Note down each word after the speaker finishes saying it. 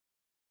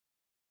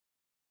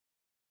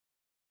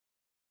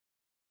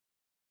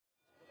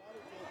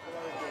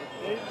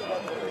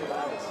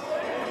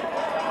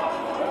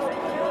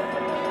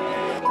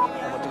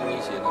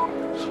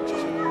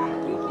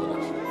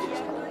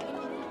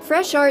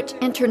Fresh Art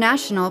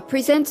International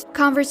presents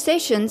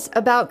conversations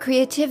about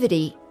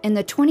creativity in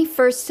the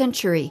 21st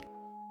century.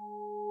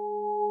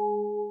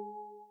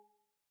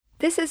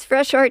 This is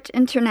Fresh Art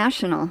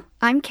International.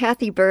 I'm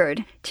Kathy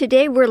Bird.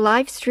 Today we're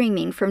live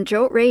streaming from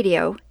Jolt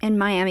Radio in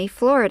Miami,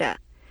 Florida.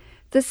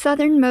 The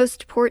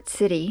southernmost port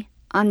city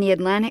on the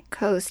Atlantic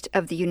coast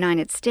of the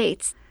United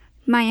States,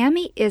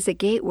 Miami is a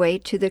gateway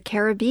to the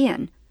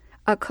Caribbean,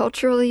 a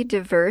culturally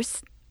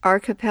diverse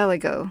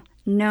archipelago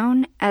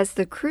known as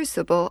the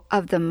crucible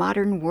of the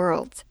modern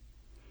world.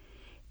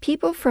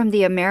 People from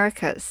the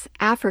Americas,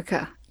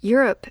 Africa,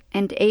 Europe,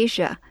 and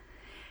Asia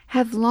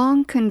have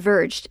long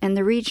converged in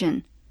the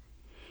region,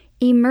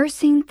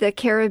 immersing the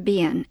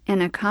Caribbean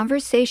in a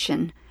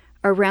conversation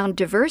around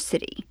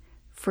diversity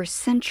for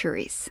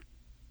centuries.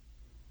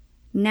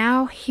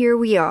 Now here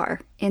we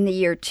are in the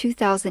year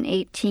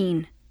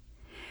 2018.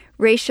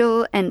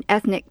 Racial and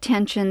ethnic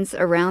tensions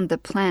around the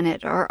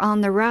planet are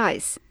on the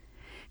rise.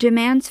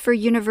 Demands for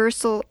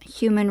universal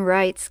human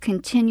rights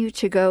continue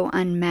to go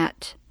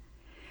unmet.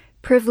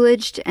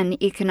 Privileged and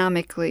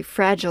economically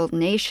fragile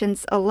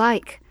nations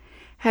alike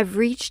have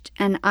reached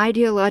an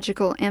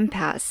ideological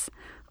impasse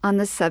on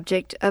the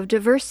subject of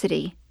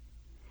diversity.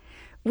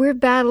 We're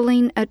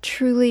battling a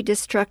truly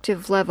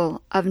destructive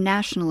level of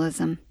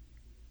nationalism.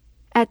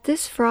 At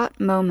this fraught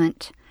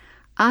moment,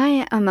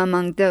 I am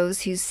among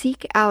those who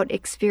seek out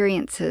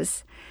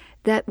experiences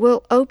that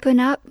will open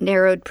up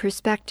narrowed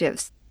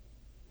perspectives.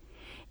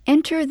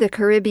 Enter the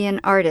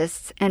Caribbean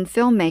artists and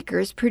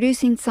filmmakers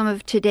producing some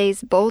of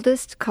today's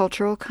boldest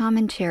cultural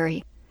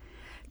commentary.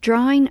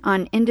 Drawing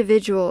on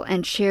individual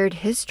and shared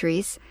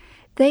histories,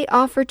 they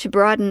offer to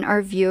broaden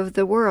our view of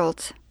the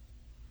world.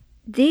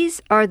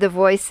 These are the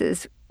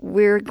voices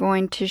we're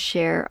going to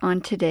share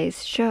on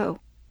today's show.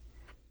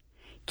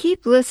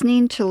 Keep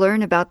listening to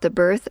learn about the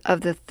birth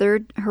of the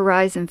Third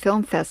Horizon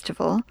Film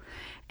Festival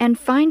and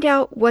find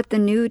out what the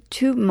new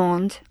Tout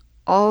Monde,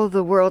 All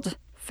the World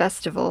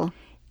Festival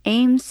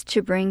aims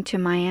to bring to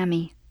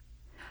Miami.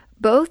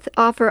 Both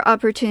offer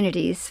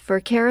opportunities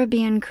for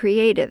Caribbean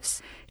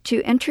creatives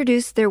to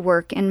introduce their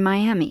work in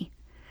Miami,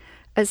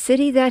 a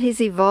city that has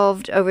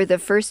evolved over the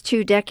first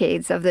 2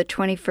 decades of the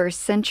 21st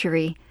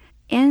century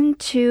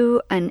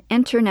into an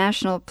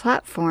international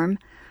platform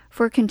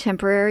for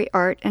contemporary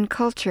art and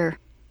culture.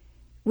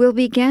 We'll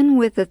begin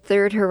with the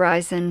Third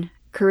Horizon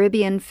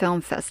Caribbean Film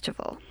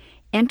Festival.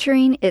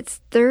 Entering its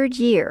 3rd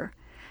year,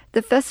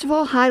 the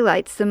festival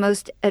highlights the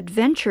most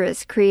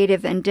adventurous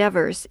creative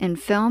endeavors in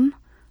film,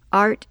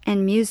 art,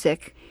 and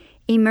music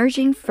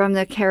emerging from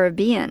the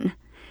Caribbean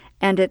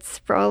and its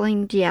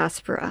sprawling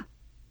diaspora.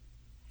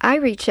 I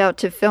reach out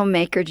to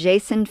filmmaker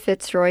Jason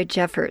Fitzroy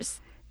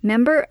Jeffers,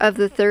 member of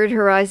the Third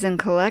Horizon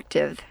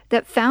Collective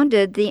that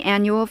founded the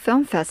annual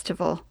film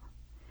festival.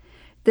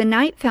 The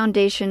Knight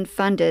Foundation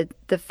funded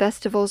the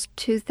festival's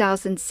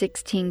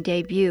 2016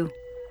 debut.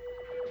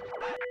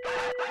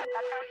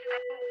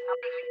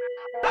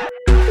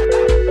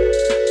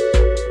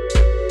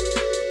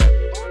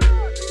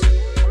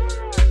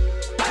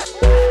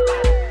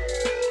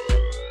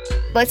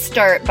 Let's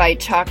start by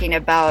talking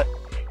about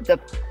the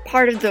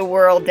part of the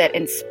world that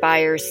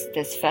inspires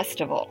this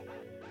festival.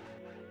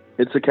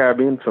 It's a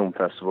Caribbean Film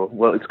Festival.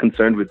 Well, it's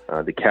concerned with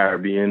the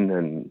Caribbean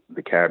and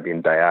the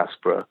Caribbean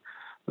diaspora,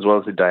 as well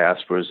as the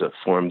diasporas that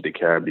formed the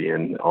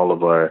Caribbean. All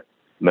of our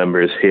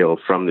members hail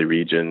from the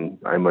region.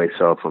 I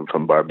myself am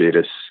from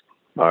Barbados.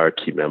 Our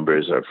key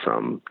members are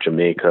from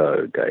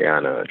Jamaica,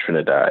 Guyana,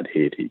 Trinidad,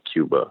 Haiti,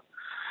 Cuba.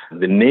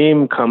 The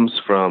name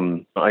comes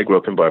from, I grew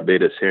up in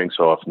Barbados, hearing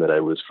so often that I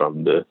was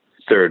from the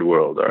third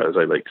world, or as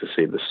I like to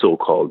say, the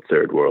so-called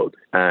third world.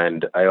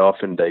 And I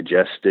often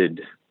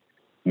digested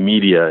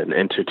media and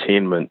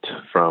entertainment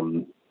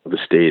from the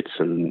States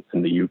and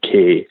the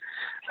UK.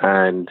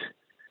 And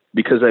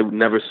because I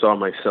never saw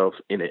myself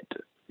in it,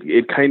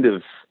 it kind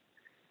of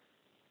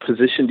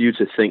positioned you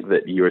to think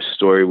that your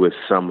story was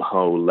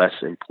somehow less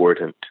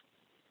important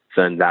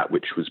than that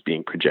which was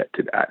being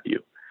projected at you.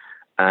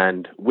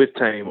 And with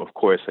time, of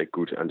course, I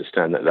grew to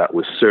understand that that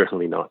was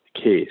certainly not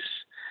the case.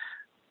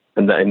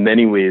 And that in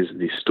many ways,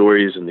 the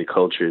stories and the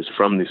cultures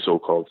from the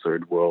so-called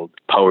third world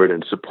powered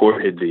and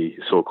supported the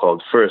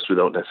so-called first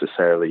without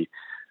necessarily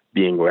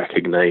being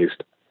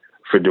recognized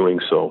for doing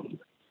so.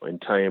 In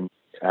time,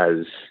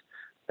 as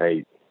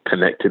I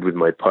connected with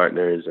my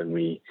partners and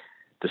we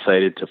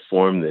decided to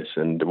form this,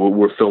 and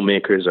we're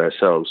filmmakers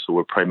ourselves, so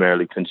we're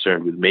primarily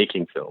concerned with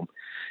making film.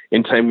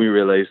 In time, we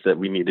realized that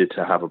we needed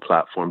to have a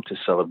platform to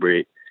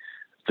celebrate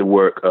the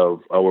work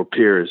of our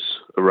peers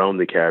around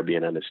the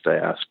Caribbean and its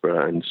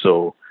diaspora. And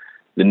so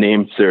the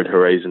name Third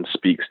Horizon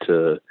speaks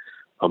to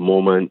a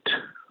moment,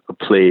 a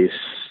place,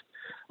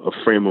 a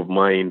frame of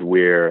mind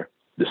where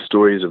the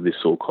stories of the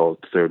so-called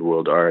third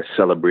world are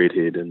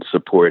celebrated and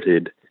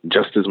supported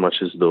just as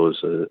much as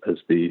those as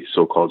the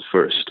so-called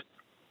first.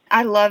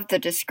 I love the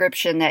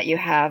description that you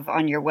have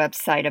on your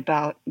website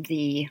about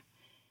the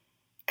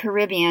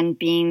Caribbean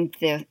being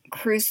the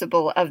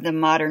crucible of the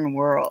modern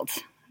world.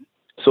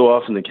 So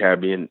often the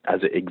Caribbean,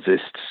 as it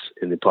exists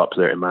in the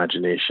popular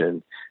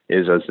imagination,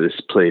 is as this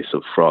place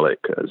of frolic,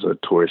 as a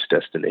tourist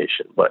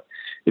destination. But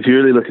if you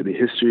really look at the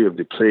history of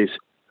the place,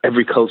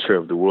 every culture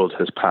of the world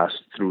has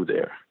passed through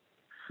there.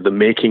 The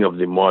making of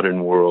the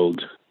modern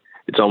world,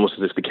 it's almost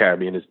as if the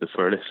Caribbean is the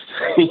furnace.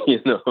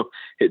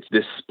 It's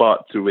this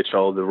spot through which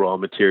all the raw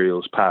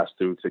materials pass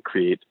through to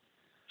create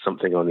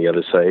something on the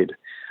other side.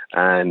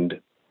 And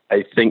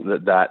I think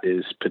that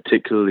is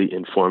particularly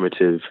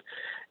informative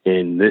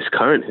in this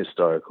current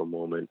historical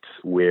moment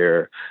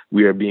where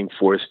we are being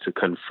forced to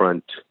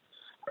confront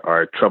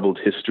our troubled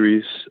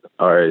histories,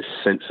 our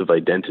sense of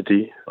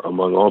identity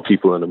among all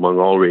people and among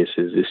all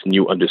races, this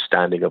new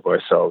understanding of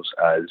ourselves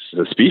as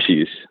a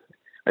species.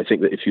 I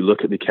think that if you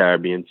look at the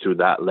Caribbean through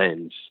that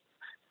lens,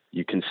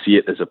 you can see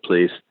it as a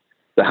place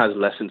that has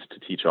lessons to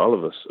teach all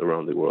of us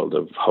around the world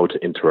of how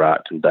to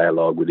interact and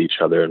dialogue with each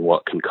other and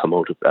what can come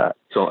out of that.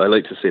 So I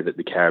like to say that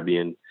the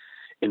Caribbean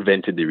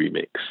invented the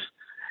remix.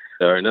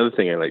 Another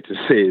thing I like to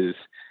say is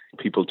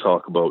people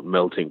talk about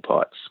melting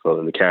pots. Well,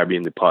 in the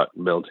Caribbean, the pot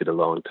melted a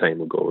long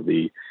time ago.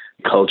 The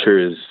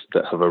cultures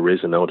that have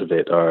arisen out of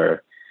it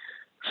are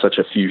such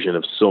a fusion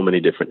of so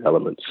many different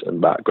elements and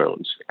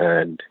backgrounds.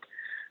 And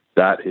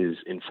that is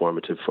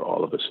informative for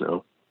all of us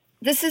now.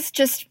 This is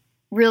just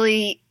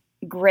really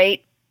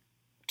great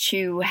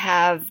to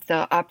have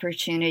the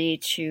opportunity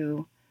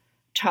to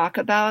talk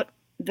about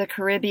the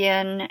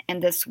Caribbean in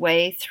this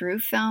way through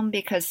film,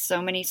 because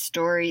so many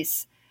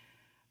stories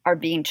are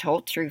being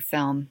told through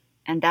film.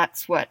 And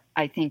that's what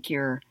I think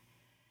your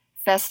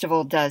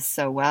festival does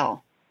so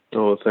well.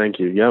 Oh, thank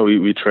you. Yeah,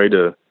 we try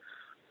to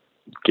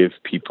give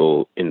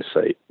people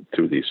insight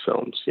through these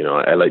films.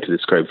 I like to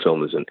describe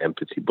film as an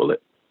empathy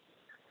bullet.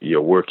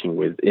 You're working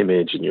with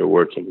image and you're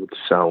working with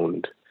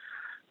sound.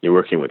 You're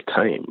working with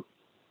time.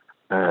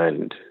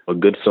 And a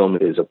good film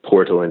is a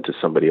portal into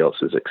somebody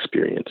else's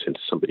experience, into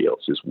somebody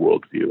else's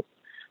worldview.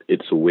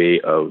 It's a way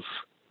of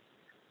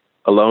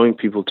allowing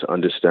people to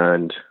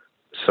understand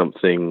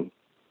something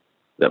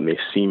that may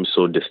seem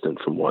so distant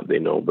from what they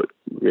know, but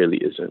really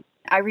isn't.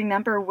 I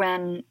remember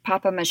when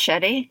Papa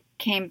Machete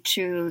came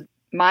to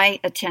my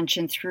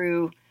attention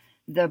through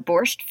the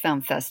Borscht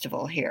Film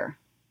Festival here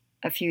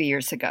a few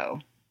years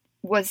ago.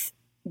 Was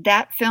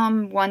that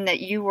film one that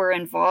you were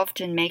involved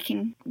in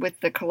making with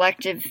the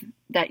collective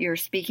that you're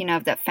speaking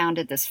of that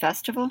founded this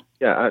festival?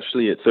 Yeah,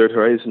 actually, Third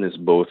Horizon is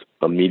both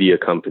a media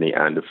company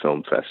and a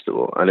film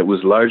festival. And it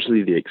was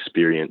largely the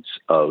experience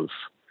of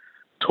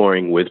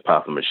touring with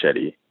Papa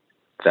Machete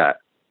that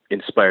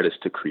inspired us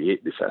to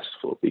create the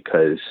festival,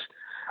 because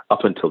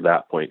up until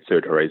that point,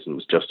 Third Horizon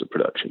was just a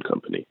production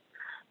company.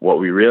 What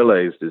we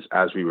realized is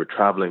as we were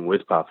traveling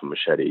with Papa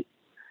Machete,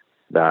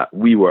 that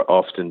we were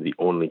often the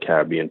only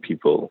Caribbean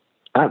people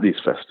at these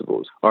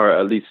festivals, or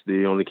at least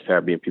the only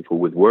Caribbean people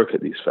with work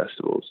at these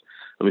festivals.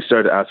 And we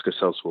started to ask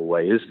ourselves, well,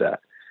 why is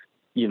that?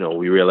 We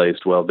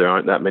realized, well, there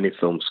aren't that many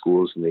film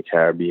schools in the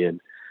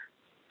Caribbean,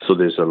 so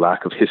there's a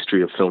lack of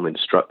history of film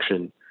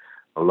instruction.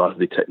 A lot of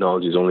the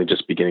technology is only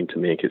just beginning to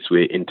make its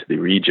way into the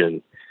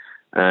region.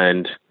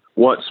 And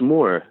what's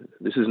more,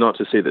 this is not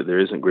to say that there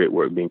isn't great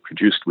work being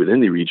produced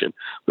within the region,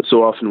 but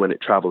so often when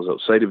it travels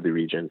outside of the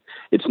region,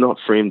 it's not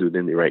framed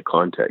within the right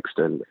context,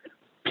 and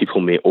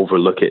people may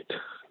overlook it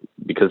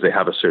because they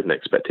have a certain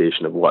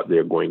expectation of what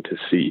they're going to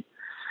see.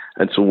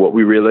 And so what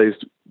we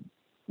realized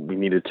we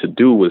needed to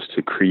do was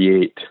to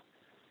create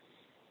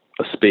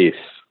a space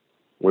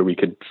where we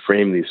could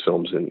frame these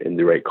films in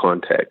the right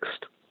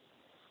context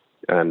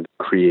and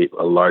create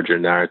a larger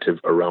narrative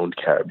around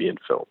Caribbean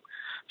film.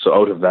 So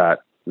out of that,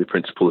 the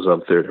principals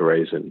of Third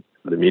Horizon,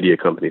 the media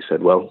company,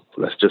 said, well,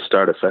 let's just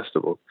start a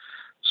festival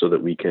so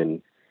that we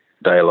can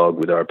dialogue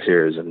with our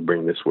peers and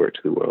bring this work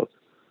to the world.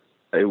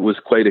 It was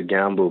quite a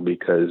gamble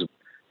because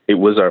it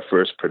was our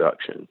first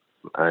production,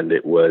 and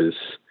it was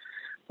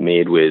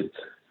made with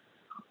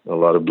a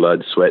lot of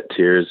blood, sweat,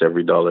 tears,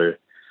 every dollar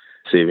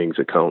savings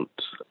account.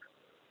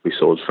 We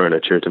sold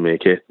furniture to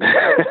make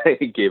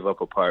it. Gave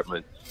up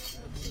apartments.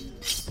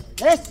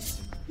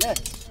 Yes,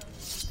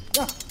 yes.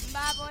 Yeah.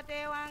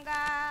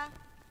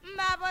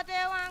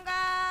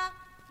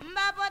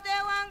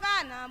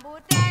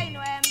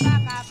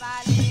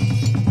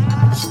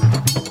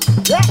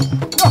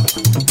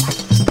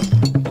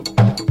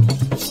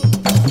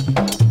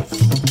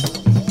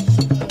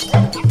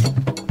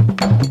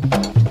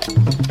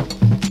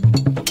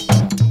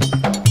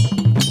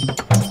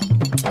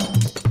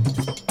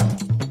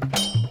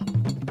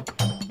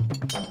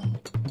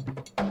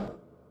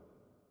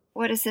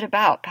 What is it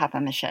about, Papa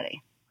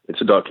Machete?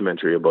 It's a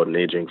documentary about an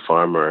aging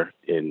farmer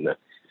in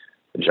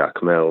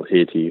Jacmel,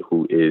 Haiti,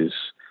 who is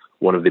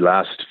one of the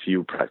last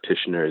few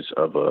practitioners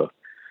of a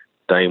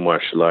dying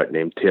martial art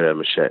named tir à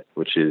machette,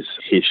 which is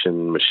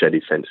Haitian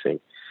machete fencing.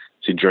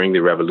 See, during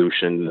the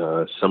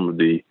revolution, some of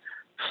the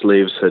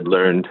slaves had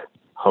learned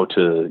how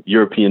to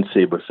European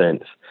saber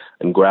fence,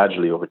 and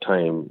gradually over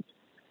time,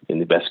 in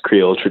the best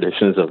Creole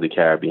traditions of the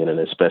Caribbean and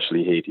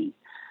especially Haiti,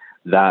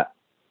 that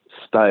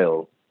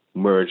style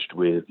merged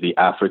with the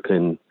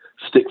African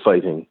stick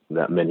fighting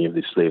that many of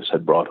the slaves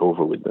had brought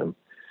over with them.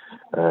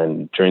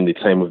 And during the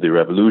time of the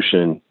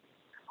revolution,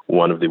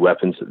 one of the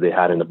weapons that they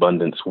had in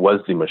abundance was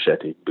the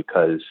machete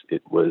because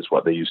it was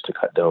what they used to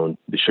cut down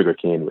the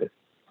sugarcane with.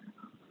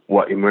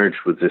 What emerged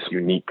was this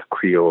unique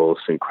Creole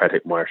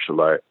syncretic martial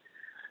art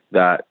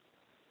that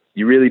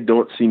you really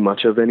don't see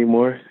much of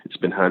anymore. It's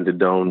been handed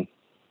down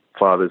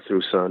father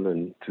through son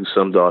and to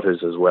some daughters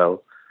as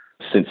well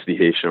since the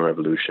Haitian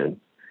Revolution,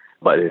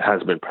 but it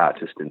has been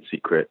practiced in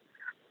secret.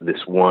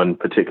 This one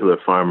particular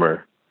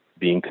farmer,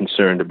 being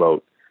concerned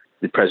about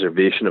the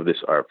preservation of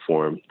this art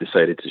form,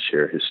 decided to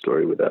share his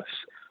story with us.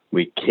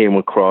 We came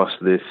across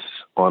this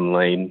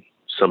online.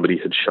 Somebody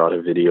had shot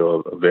a video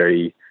of a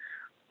very,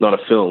 not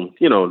a film,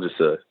 just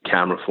a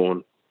camera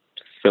phone,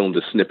 filmed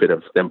a snippet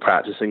of them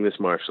practicing this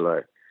martial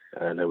art.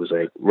 And I was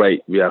like,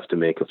 right, we have to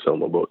make a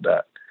film about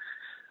that.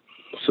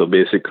 So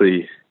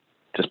basically,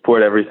 just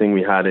poured everything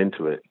we had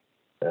into it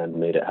and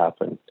made it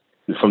happen.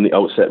 From the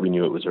outset, we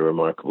knew it was a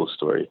remarkable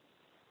story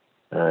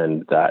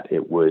and that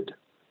it would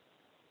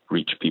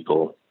reach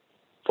people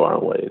far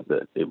away,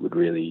 that it would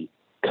really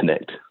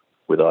connect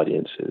with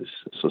audiences.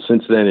 So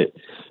since then, it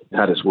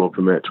had its world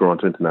premiere at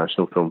Toronto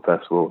International Film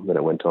Festival. Then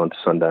it went on to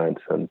Sundance,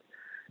 and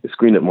it's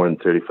screened at more than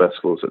 30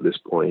 festivals at this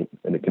point,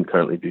 and it can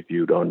currently be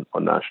viewed on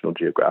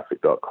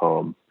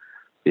nationalgeographic.com,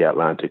 The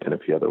Atlantic, and a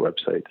few other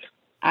websites.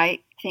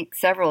 I think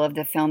several of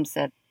the films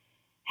that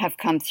have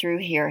come through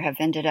here have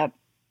ended up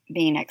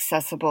being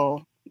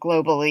accessible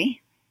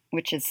globally,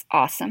 which is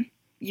awesome.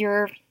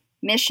 Your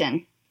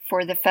mission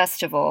for the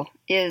festival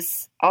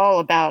is all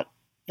about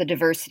the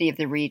diversity of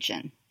the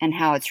region and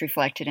how it's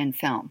reflected in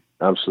film.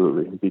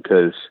 Absolutely,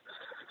 because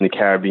in the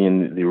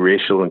Caribbean, the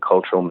racial and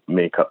cultural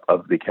makeup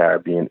of the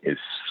Caribbean is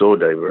so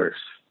diverse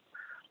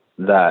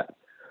that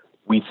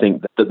we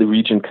think that the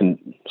region can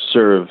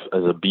serve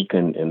as a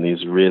beacon in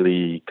these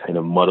really kind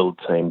of muddled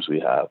times we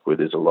have, where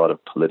there's a lot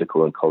of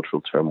political and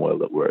cultural turmoil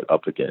that we're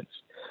up against.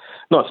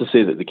 Not to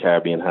say that the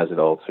Caribbean has it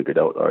all figured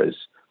out or is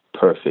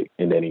perfect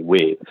in any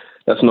way.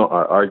 That's not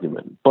our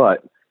argument.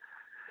 But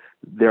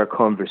there are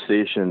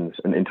conversations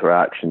and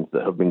interactions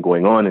that have been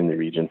going on in the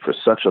region for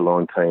such a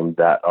long time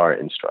that are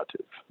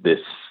instructive. This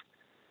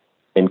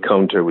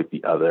encounter with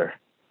the other,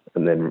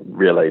 and then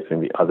realizing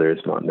the other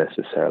is not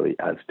necessarily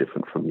as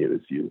different from you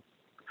as you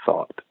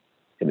thought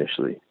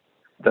initially.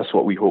 That's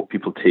what we hope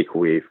people take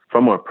away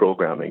from our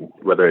programming,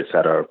 whether it's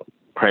at our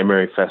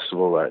primary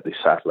festival or at the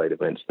satellite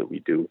events that we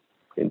do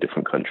in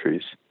different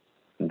countries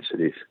and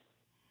cities.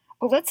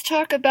 Well, let's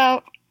talk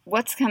about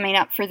what's coming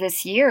up for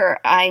this year.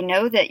 I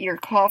know that your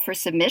call for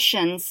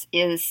submissions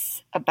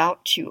is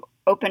about to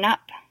open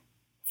up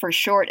for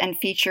short and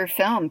feature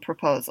film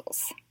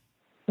proposals.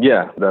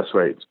 Yeah, that's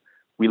right.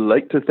 We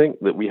like to think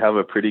that we have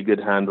a pretty good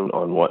handle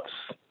on what's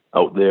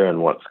out there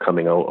and what's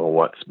coming out or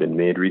what's been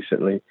made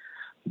recently,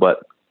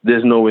 but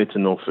there's no way to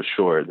know for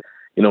sure.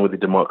 With the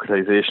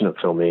democratization of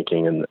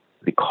filmmaking and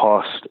the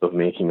cost of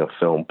making a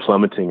film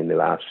plummeting in the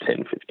last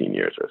 10, 15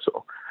 years or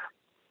so,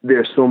 there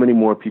are so many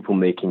more people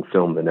making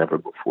film than ever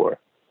before.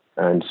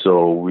 And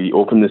so we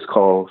open this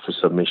call for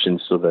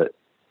submissions so that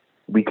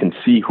we can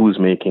see who's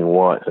making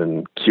what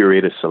and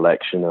curate a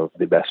selection of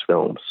the best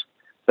films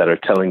that are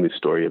telling the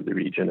story of the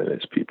region and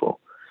its people.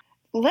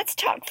 Let's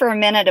talk for a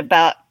minute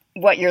about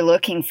what you're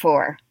looking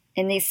for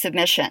in these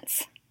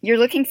submissions. You're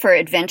looking for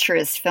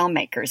adventurous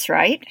filmmakers,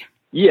 right?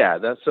 Yeah,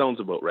 that sounds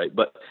about right,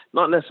 but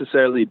not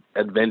necessarily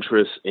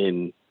adventurous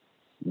in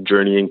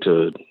journeying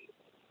to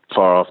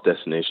far-off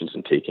destinations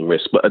and taking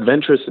risks, but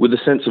adventurous with a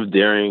sense of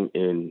daring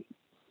in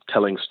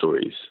telling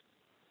stories.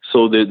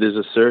 So there's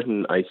a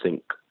certain, I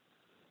think,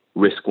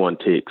 risk one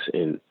takes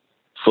in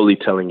fully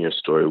telling your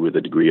story with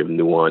a degree of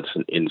nuance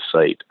and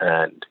insight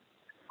and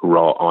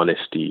raw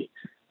honesty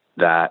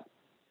that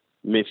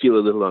may feel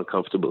a little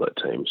uncomfortable at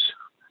times.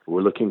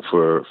 We're looking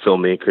for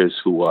filmmakers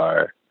who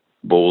are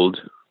bold,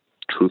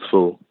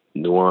 truthful,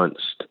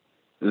 nuanced.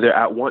 They're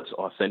at once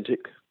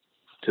authentic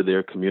to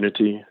their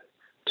community,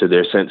 to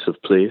their sense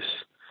of place,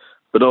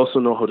 but also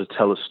know how to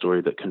tell a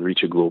story that can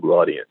reach a global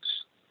audience,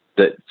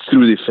 that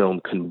through the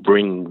film can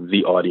bring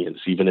the audience,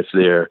 even if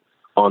they're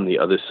on the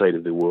other side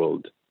of the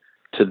world,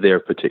 to their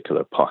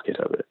particular pocket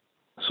of it.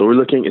 So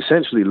we're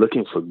essentially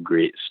looking for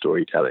great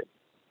storytelling,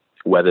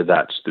 whether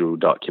that's through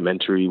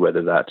documentary,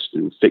 whether that's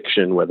through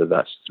fiction, whether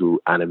that's through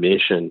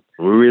animation.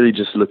 We're really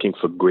just looking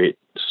for great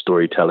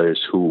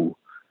storytellers who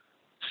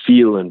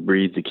feel and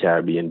breathe the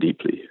Caribbean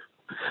deeply.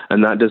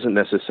 And that doesn't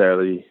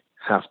necessarily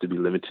have to be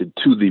limited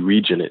to the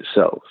region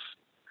itself.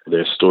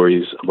 There's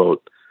stories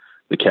about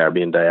the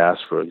Caribbean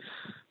diaspora.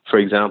 For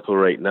example,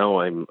 right now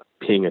I'm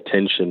paying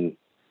attention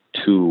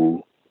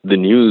to the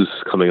news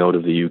coming out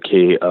of the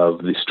UK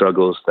of the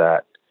struggles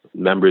that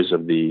members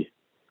of the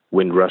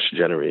Windrush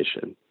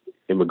generation,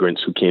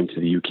 immigrants who came to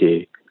the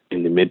UK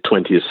in the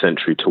mid-20th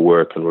century to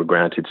work and were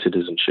granted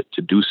citizenship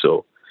to do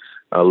so,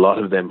 a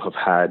lot of them have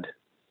had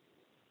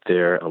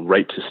their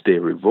right to stay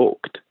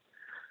revoked.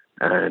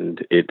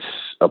 And it's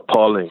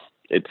appalling.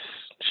 It's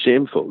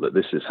shameful that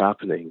this is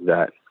happening,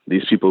 that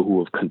these people who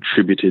have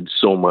contributed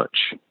so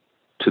much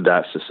to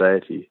that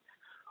society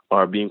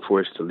are being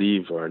forced to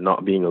leave or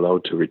not being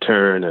allowed to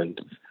return.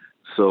 And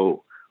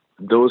so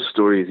those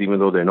stories, even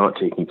though they're not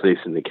taking place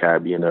in the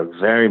Caribbean, are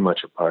very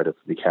much a part of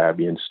the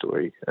Caribbean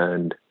story.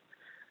 And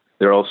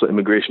there are also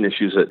immigration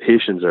issues that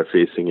Haitians are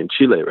facing in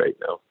Chile right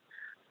now.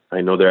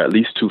 I know there are at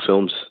least 2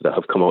 films that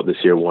have come out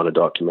this year, one a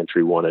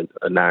documentary, one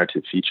a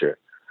narrative feature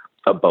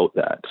about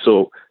that.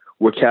 So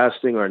we're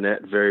casting our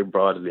net very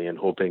broadly and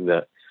hoping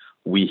that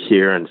we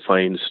hear and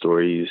find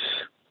stories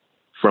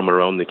from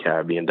around the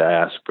Caribbean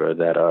diaspora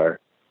that are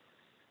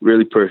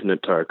really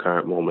pertinent to our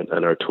current moment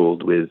and are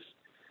told with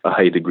a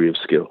high degree of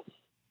skill.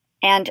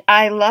 And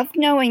I love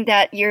knowing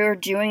that you're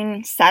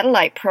doing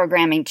satellite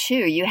programming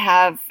too. You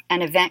have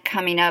an event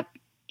coming up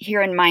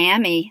here in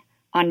Miami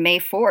on May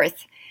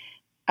 4th,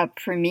 a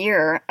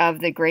premiere of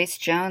the Grace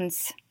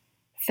Jones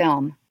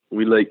film.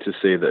 We like to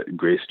say that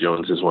Grace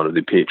Jones is one of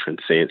the patron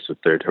saints of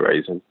Third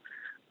Horizon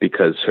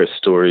because her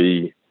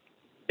story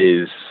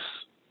is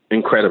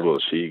incredible.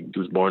 She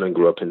was born and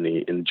grew up in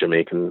the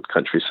Jamaican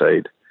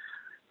countryside.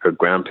 Her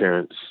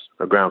grandparents,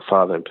 her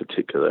grandfather in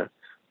particular,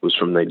 was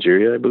from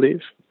Nigeria, I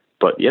believe.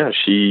 But yeah,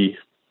 she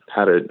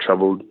had a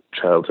troubled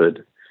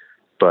childhood,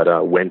 but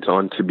went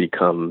on to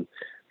become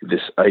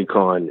this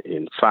icon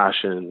in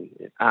fashion,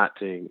 in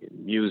acting,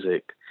 in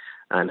music,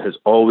 and has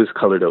always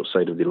colored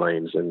outside of the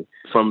lines. And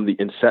from the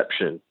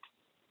inception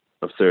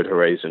of Third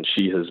Horizon,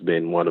 she has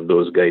been one of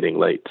those guiding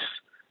lights.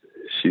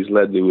 She's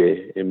led the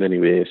way in many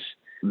ways.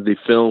 The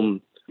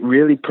film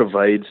really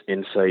provides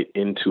insight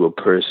into a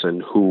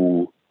person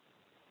who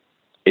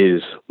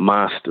is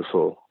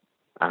masterful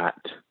at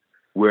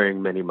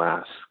wearing many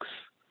masks,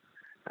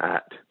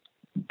 at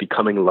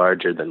becoming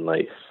larger than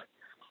life.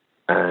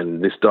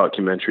 And this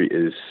documentary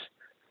is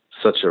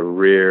such a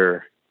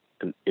rare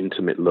and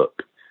intimate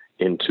look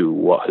into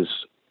what has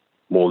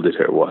molded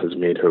her, what has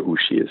made her who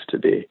she is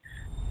today.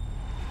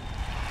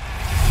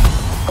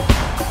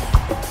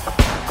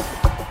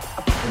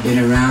 I've been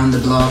around the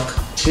block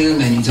too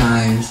many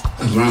times.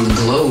 Around the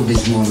globe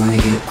is more like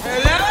it.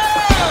 Hello!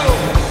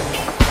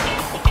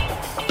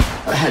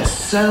 I had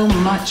so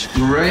much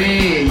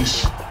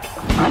rage.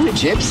 I'm a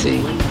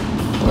gypsy.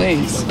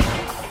 Please.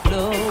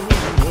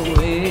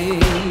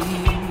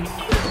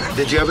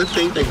 Did you ever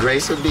think that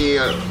Grace would be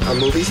a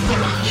movie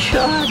star?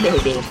 Sure,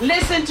 baby.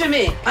 Listen to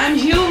me. I'm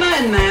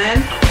human,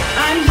 man.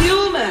 I'm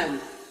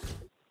human.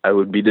 I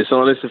would be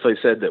dishonest if I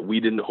said that we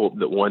didn't hope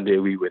that one day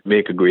we would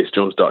make a Grace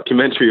Jones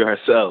documentary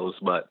ourselves,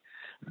 but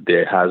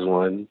there has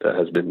one that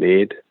has been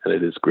made, and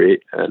it is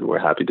great, and we're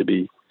happy to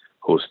be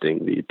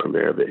hosting the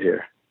premiere of it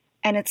here.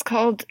 And it's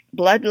called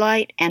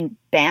Bloodlight and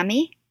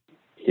Bami?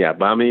 Yeah,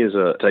 Bami is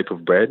a type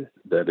of bread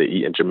that they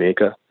eat in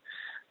Jamaica,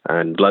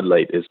 and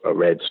Bloodlight is a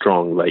red,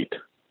 strong light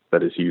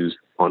that is used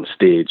on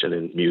stage and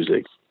in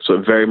music. So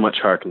it very much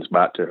harkens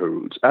back to her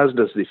roots, as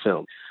does the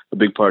film. A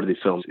big part of the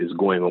film is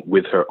going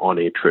with her on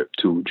a trip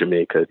to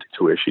Jamaica,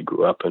 to where she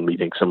grew up, and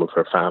meeting some of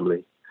her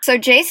family. So,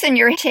 Jason,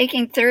 you're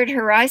taking Third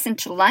Horizon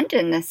to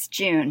London this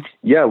June.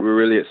 Yeah, we're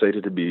really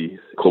excited to be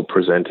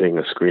co-presenting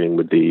a screening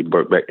with the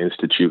Birkbeck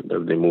Institute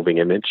of the Moving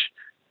Image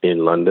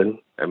in London.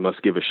 I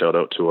must give a shout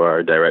out to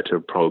our director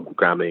of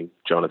programming,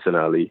 Jonathan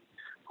Ali,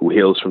 who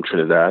hails from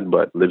Trinidad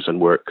but lives and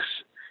works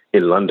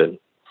in London.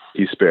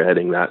 He's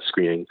spearheading that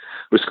screening.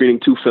 We're screening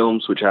 2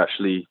 films which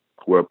actually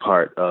were a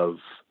part of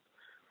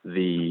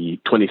the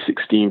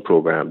 2016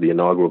 program, the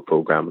inaugural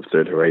program of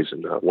Third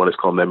Horizon. One is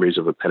called Memories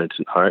of a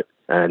Penitent Heart,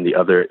 and the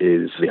other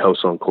is The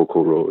House on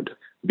Cocoa Road.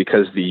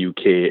 Because the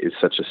UK is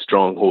such a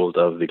stronghold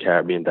of the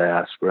Caribbean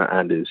diaspora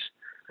and is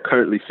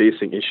currently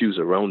facing issues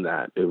around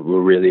that,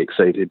 we're really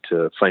excited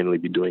to finally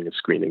be doing a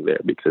screening there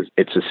because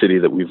it's a city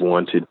that we've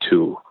wanted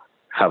to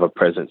have a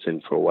presence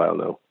in for a while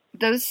now.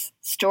 Those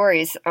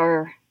stories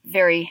are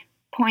very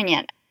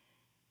poignant.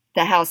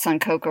 The House on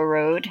Cocoa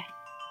Road.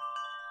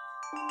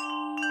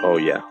 Oh,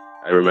 yeah.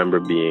 I remember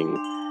being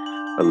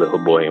a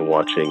little boy and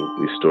watching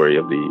the story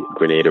of the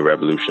Grenada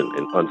Revolution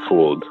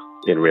unfold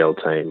in real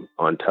time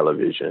on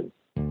television.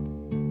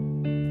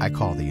 I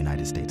call the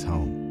United States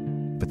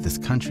home, but this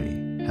country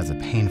has a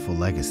painful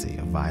legacy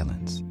of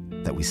violence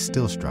that we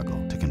still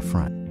struggle to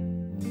confront.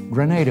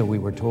 Grenada, we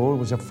were told,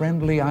 was a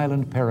friendly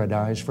island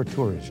paradise for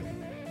tourism.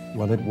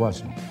 Well, it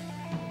wasn't.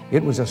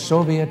 It was a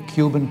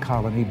Soviet-Cuban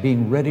colony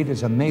being readied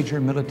as a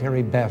major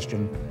military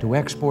bastion to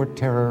export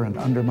terror and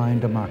undermine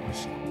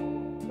democracy.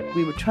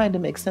 We were trying to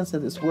make sense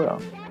of this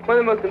world. One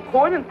of the most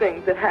important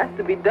things that has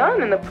to be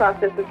done in the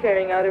process of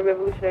carrying out a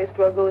revolutionary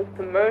struggle is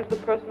to merge the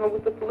personal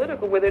with the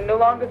political, where they're no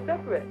longer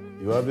separate.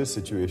 You have this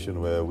situation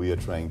where we are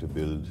trying to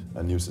build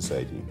a new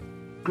society.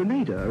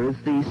 Grenada is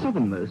the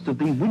southernmost of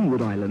the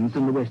Windward Islands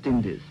in the West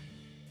Indies.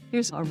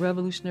 Here's our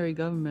revolutionary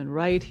government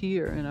right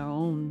here in our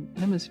own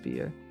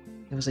hemisphere.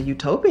 It was a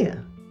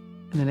utopia.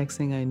 And the next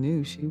thing I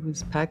knew, she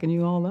was packing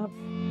you all up.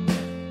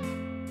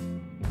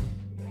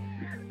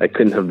 I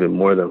couldn't have been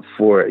more than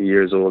 4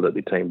 years old at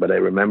the time, but I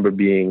remember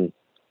being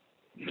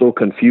so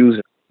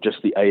confused.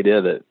 Just the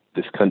idea that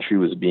this country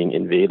was being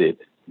invaded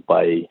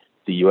by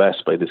the U.S.,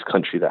 by this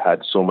country that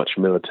had so much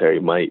military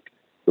might.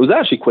 It was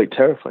actually quite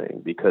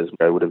terrifying because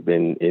I would have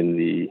been in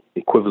the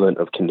equivalent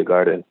of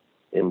kindergarten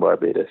in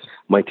Barbados.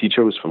 My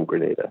teacher was from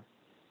Grenada,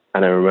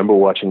 And I remember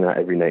watching that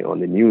every night on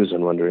the news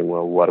and wondering,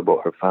 well, what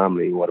about her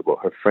family? What about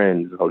her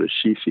friends? How does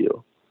she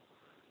feel?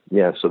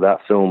 Yeah, so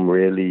that film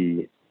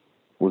really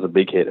was a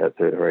big hit at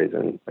Third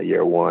Horizon,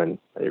 year one.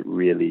 It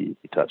really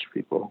touched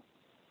people.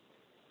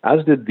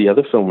 As did the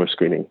other film we're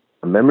screening.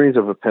 Memories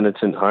of a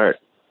Penitent Heart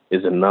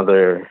is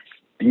another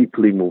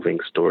deeply moving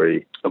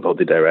story about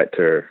the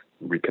director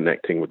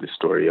reconnecting with the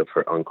story of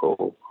her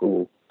uncle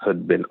who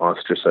had been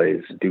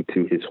ostracized due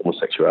to his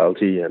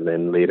homosexuality and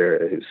then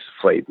later his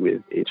fight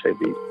with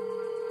HIV.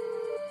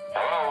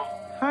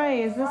 Hi,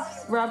 is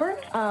this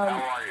Robert? How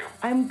are you?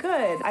 I'm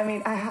good. I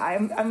mean,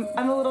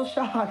 I'm a little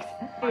shocked.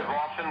 I've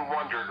often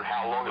wondered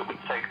how long it would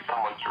take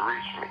someone to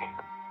reach me.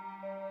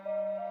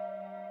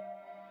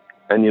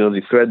 And,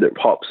 the thread that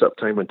pops up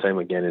time and time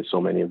again in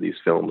so many of these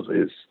films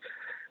is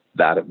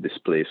that of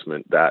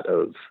displacement, that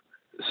of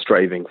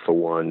striving for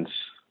one's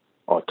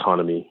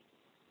autonomy,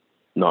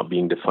 not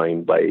being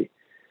defined by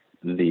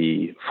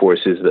the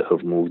forces that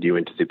have moved you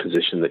into the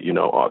position that you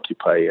now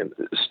occupy, and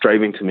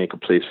striving to make a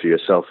place for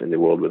yourself in the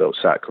world without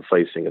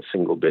sacrificing a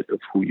single bit of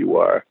who you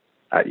are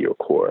at your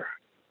core,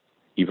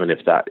 even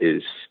if that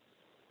is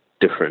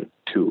different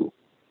to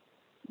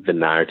the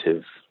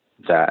narrative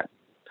that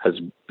has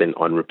been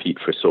on repeat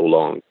for so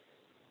long.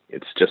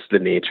 It's just the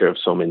nature of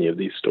so many of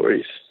these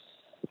stories.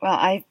 Well,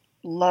 I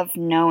love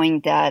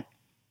knowing that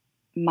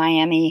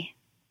Miami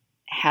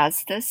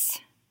has this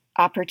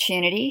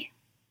opportunity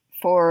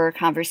for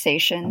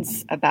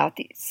conversations about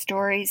these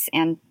stories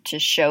and to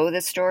show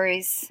the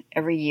stories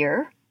every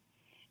year.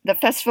 The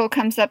festival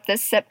comes up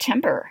this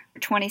September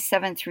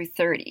 27th through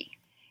 30,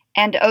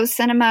 and O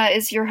Cinema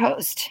is your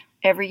host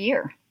every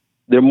year.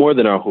 They're more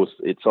than our host.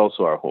 It's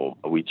also our home.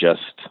 We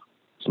just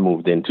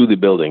moved into the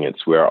building.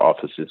 It's where our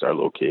offices are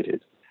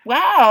located.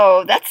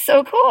 Wow, that's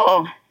so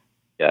cool.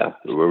 Yeah,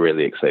 we're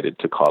really excited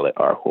to call it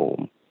our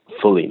home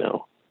fully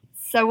now.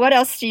 So what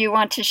else do you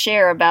want to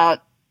share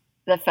about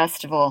the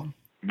festival?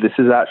 This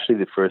is actually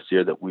the first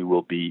year that we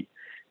will be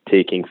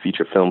taking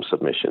feature film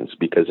submissions,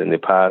 because in the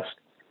past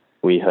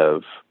we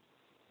have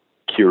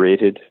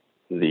curated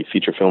the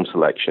feature film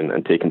selection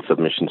and taken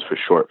submissions for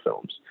short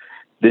films.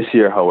 This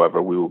year,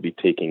 however, we will be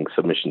taking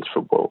submissions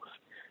for both.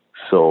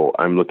 So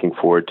I'm looking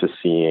forward to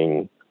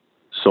seeing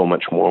so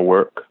much more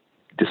work,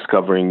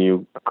 discovering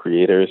new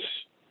creators.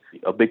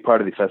 A big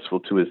part of the festival,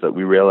 too, is that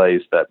we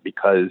realize that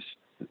because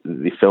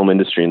the film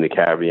industry in the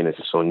Caribbean is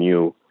so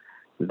new,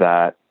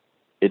 that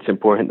it's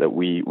important that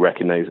we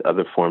recognize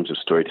other forms of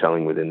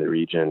storytelling within the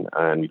region,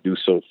 and we do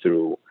so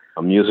through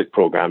music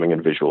programming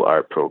and visual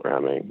art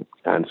programming.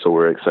 And so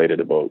we're excited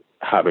about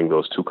having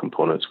those two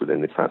components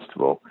within the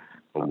festival.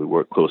 And we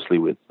work closely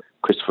with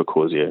Christopher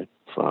Cozier,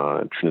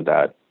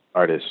 Trinidad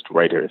artist,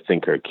 writer,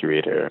 thinker,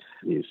 curator.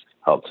 He's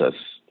helped us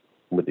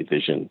with the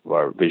vision of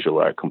our visual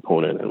art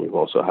component, and we've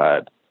also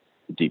had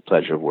the deep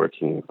pleasure of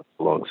working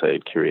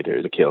alongside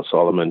curator Mikhail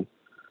Solomon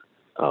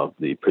of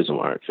the Prism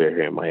Art Fair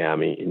here in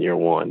Miami in year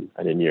one,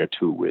 and in year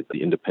two with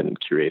the independent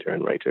curator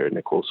and writer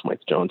Nicole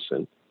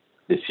Smythe-Johnson.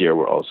 This year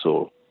we're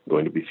also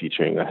going to be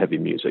featuring a heavy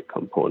music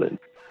component.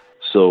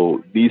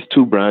 So these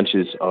two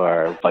branches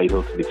are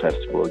vital to the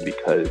festival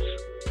because,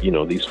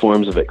 these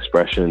forms of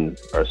expression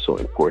are so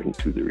important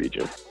to the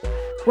region.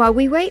 While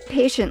we wait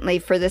patiently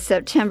for the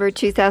September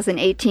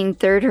 2018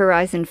 Third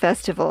Horizon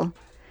Festival,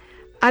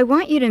 I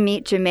want you to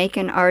meet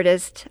Jamaican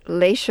artist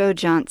Layshow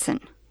Johnson.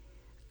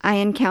 I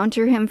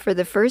encounter him for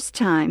the first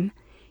time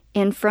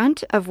in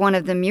front of one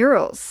of the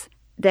murals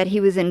that he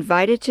was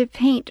invited to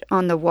paint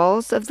on the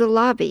walls of the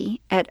lobby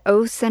at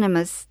O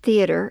Cinemas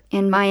Theater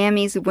in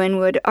Miami's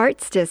Wynwood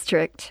Arts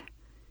District.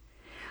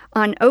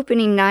 On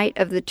opening night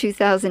of the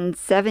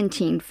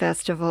 2017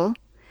 festival,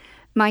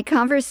 my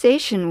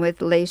conversation with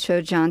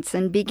Layshow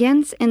Johnson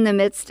begins in the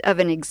midst of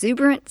an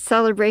exuberant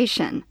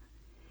celebration.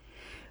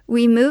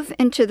 We move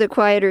into the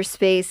quieter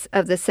space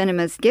of the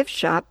cinema's gift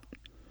shop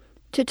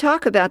to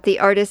talk about the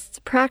artist's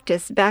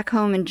practice back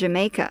home in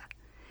Jamaica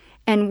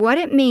and what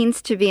it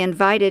means to be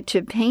invited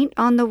to paint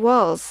on the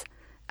walls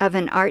of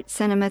an art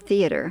cinema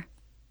theater.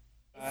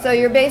 So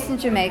you're based in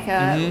Jamaica.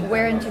 Mm-hmm.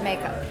 Where in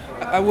Jamaica?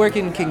 I work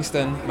in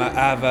Kingston. I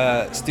have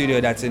a studio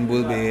that's in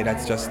Bull Bay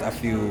that's just a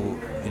few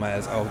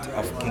miles out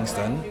of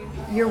Kingston.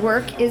 Your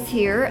work is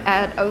here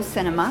at O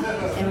Cinema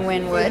in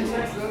Wynwood.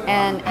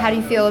 And how do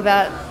you feel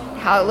about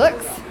how it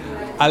looks?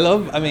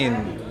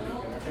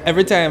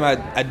 Every time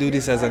I do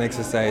this as an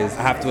exercise,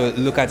 I have to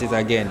look at it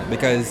again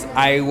because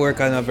I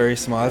work on a very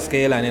small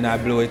scale and then I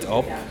blow it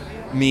up.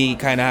 Me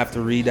kind of have to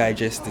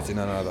redigest it in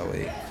another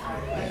way.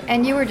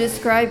 And you were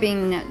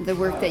describing the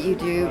work that you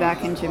do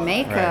back in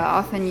Jamaica. Right.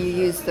 Often you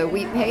use the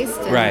wheat paste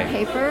and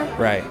paper.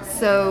 Right.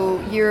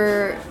 So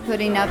you're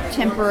putting up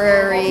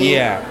temporary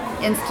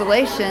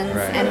installations.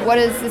 Right. And what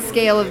is the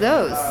scale of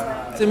those?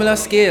 Similar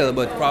scale,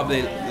 but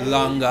probably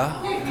longer,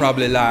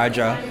 probably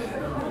larger.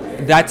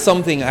 That's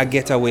something I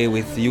get away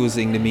with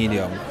using the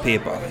medium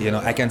paper.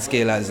 I can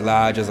scale as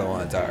large as I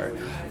want.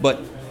 But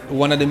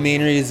one of the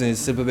main reasons is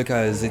simply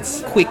because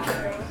it's quick.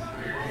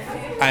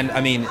 And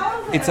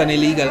it's an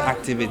illegal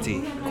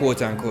activity,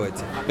 quote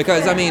unquote.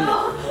 Because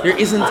there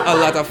isn't a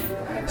lot of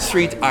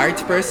street art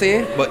per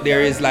se, but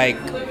there is like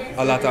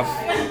a lot of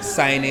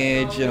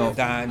signage,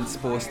 dance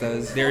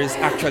posters. There is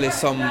actually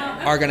some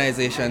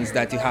organizations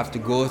that you have to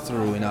go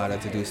through in order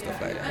to do stuff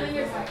like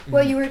that.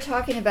 Well, you were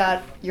talking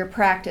about your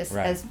practice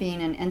Right. as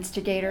being an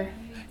instigator.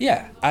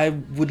 Yeah, I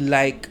would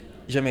like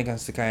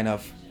Jamaicans to kind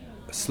of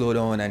slow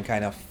down and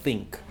kind of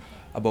think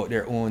about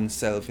their own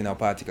self in a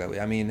particular way.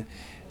 I mean,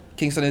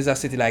 Kingston is a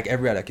city like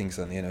every other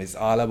Kingston, it's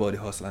all about the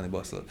hustle and the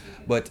bustle.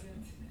 But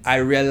I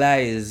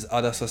realize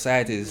other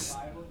societies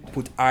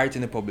put art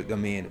in the public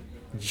domain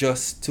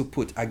just to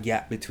put a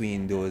gap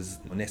between those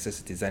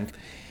necessities and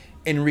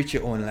enrich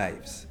your own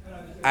lives.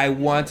 I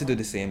want to do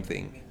the same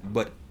thing,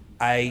 but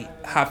I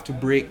have to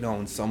break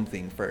down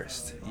something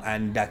first,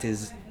 and that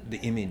is the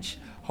image,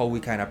 how we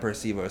kind of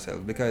perceive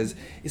ourselves, because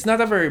it's not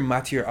a very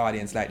mature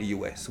audience like the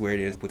US where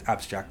they put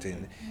abstract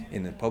in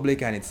the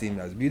public and it seems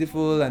as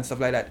beautiful and stuff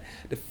like that.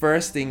 The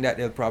first thing that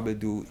they'll probably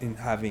do in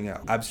having an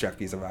abstract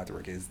piece of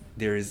artwork is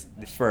there is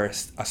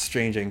first a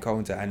strange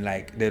encounter, and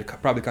like they'll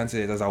probably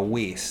consider it as a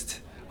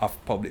waste of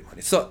public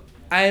money. So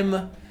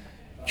I'm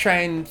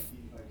trying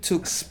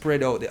to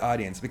spread out the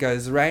audience,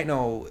 because right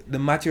now the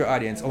mature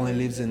audience only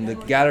lives in the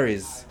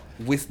galleries.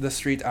 With the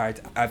street art,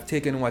 I've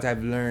taken what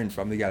I've learned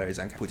from the galleries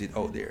and put it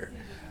out there.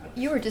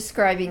 You were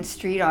describing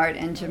street art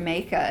in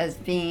Jamaica as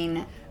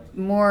being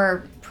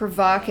more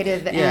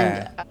provocative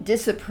and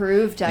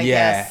disapproved, I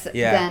guess,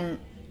 than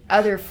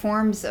other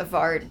forms of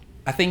art.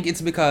 I think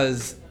it's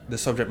because the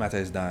subject matter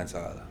is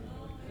dancehall.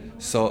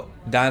 So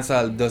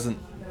dancehall doesn't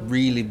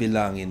really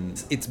belong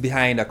it's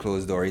behind a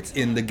closed door. It's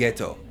in the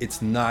ghetto.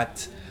 It's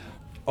not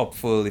up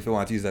full, if you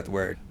want to use that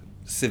word,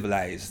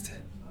 civilized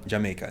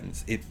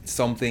Jamaicans. It's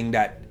something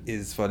that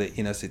is for the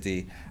inner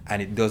city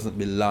and it doesn't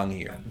belong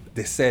here.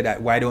 They say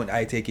that, why don't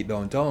I take it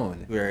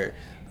downtown where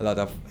a lot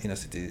of inner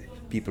city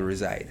people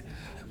reside?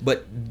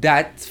 But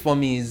that for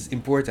me is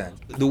important.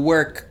 The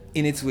work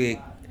in its way,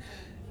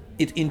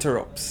 it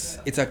interrupts.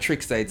 It's a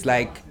trickster. It's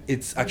like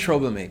it's a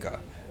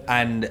troublemaker.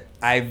 And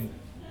I've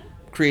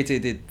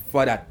created it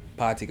for that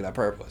particular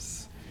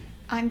purpose.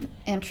 I'm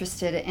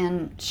interested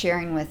in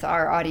sharing with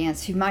our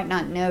audience who might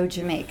not know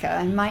Jamaica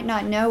and might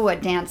not know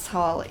what dance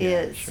hall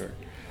is. Sure.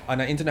 On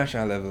an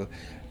international level,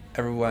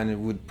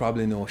 everyone would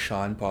probably know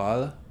Sean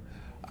Paul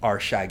or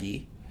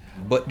Shaggy,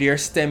 but they're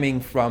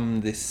stemming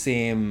from the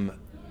same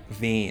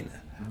vein.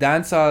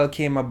 Dancehall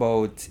came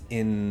about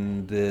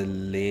in the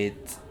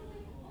late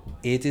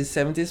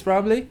 80s, 70s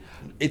probably.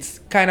 It's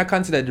kind of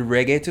considered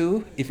reggae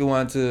too, if you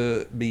want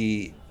to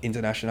be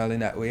international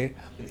in that way.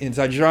 It's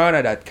a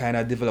genre that kind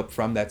of developed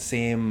from that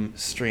same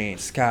strain.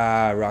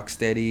 Ska,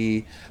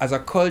 rocksteady. As a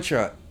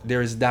culture,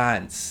 there's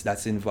dance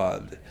that's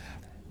involved.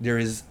 There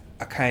is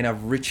a kind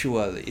of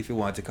ritual, if you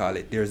want to call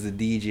it. There's a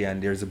DJ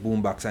and there's a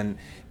boombox and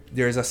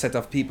there's a set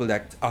of people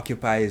that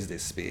occupies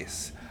this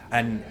space.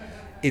 And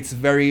it's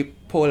very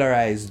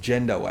polarized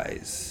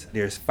gender-wise.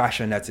 There's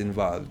fashion that's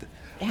involved.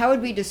 How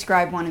would we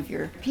describe one of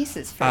your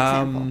pieces, for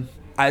example?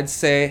 I'd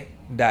say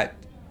that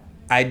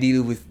I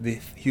deal with the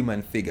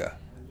human figure.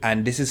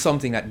 And this is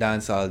something that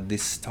dancehall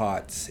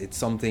distorts. It's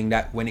something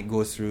that when it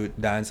goes through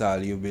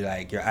dancehall, you'll be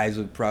like, your eyes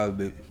would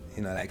probably,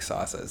 like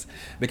saucers.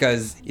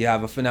 Because you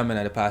have a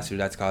phenomenon that passes through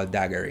that's called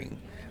daggering,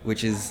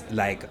 which is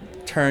like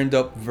turned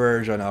up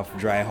version of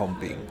dry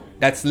humping.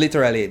 That's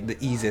literally the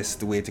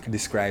easiest way to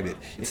describe it.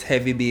 It's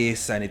heavy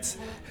bass and it's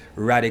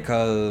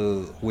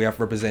radical way of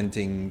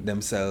representing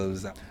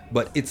themselves.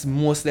 But it's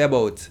mostly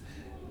about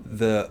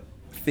the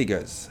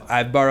figures.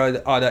 I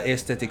borrowed other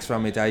aesthetics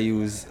from it. I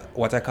use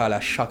what I call a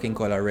shocking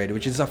color red,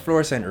 which is a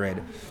fluorescent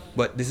red.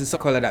 But this is a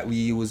color that we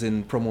use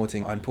in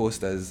promoting on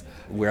posters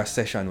where a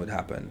session would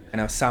happen.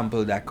 And I've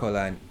sampled that color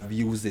and I've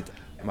used it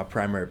in my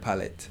primary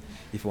palette,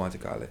 if you want to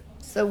call it.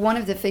 So one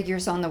of the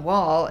figures on the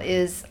wall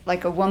is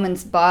like a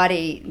woman's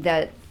body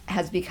that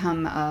has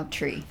become a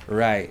tree.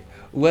 Right.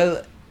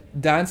 Well,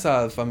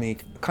 dancehall for me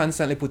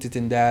constantly put it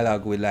in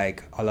dialogue with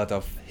like a lot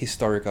of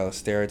historical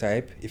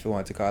stereotype, if you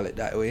want to call it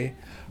that way.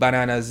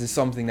 Bananas is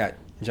something that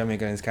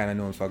Jamaican is kind of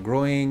known for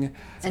growing.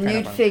 It's a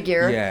nude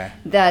figure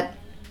that,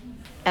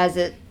 as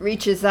it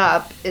reaches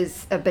up,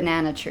 is a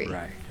banana tree.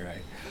 Right.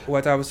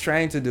 What I was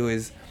trying to do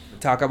is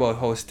talk about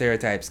how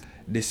stereotypes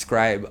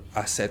describe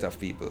a set of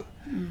people.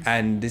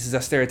 And this is a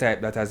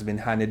stereotype that has been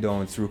handed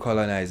down through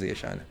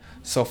colonization.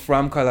 So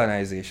from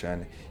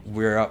colonization,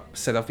 we're a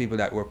set of people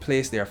that were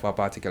placed there for a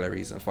particular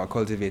reason, for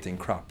cultivating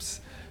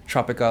crops,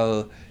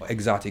 tropical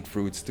exotic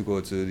fruits to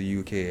go to the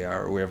UK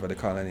or wherever the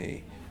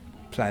colony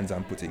plans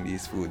on putting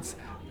these foods.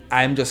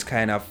 I'm just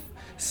kind of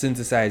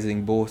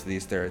synthesizing both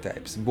these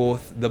stereotypes,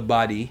 both the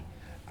body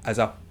as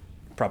a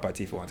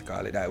property, if you want to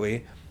call it that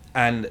way,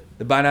 and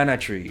the banana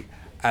tree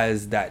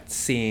as that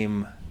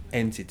same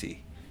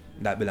entity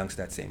that belongs to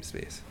that same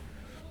space.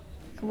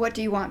 What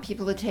do you want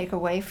people to take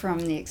away from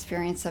the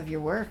experience of your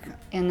work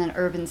in an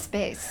urban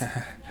space?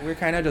 We're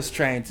kind of just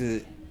trying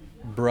to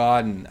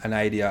broaden an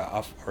idea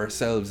of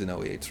ourselves in a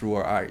way through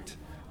our art.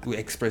 We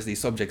express these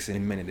subjects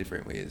in many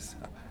different ways.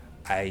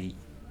 I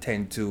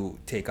tend to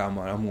take on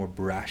a more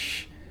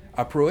brash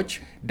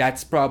approach.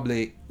 That's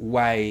probably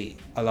why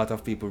a lot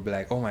of people be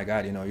like, oh my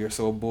God, you're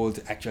so bold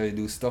to actually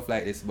do stuff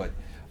like this. But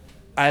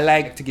I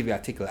like to give you a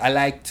tickle. I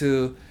like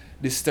to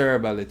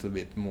disturb a little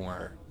bit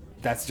more.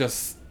 That's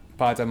just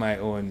part of my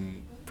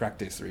own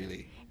practice,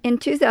 really. In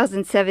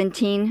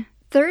 2017,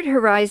 Third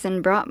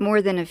Horizon brought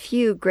more than a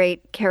few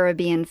great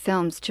Caribbean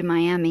films to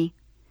Miami.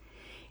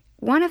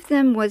 One of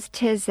them was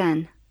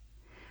Tezen,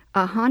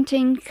 a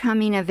haunting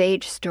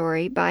coming-of-age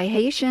story by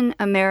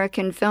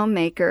Haitian-American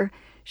filmmaker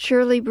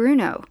Shirley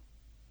Bruno.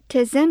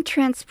 Tezen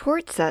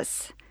transports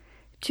us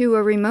to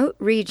a remote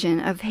region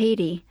of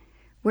Haiti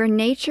where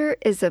nature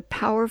is a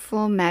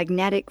powerful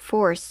magnetic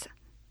force.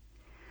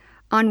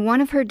 On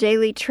one of her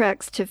daily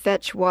treks to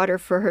fetch water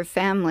for her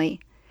family,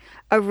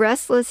 a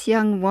restless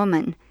young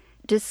woman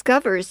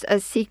discovers a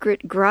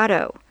secret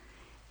grotto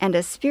and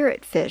a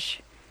spirit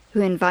fish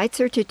who invites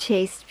her to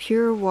taste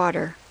pure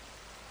water.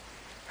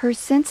 Her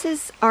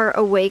senses are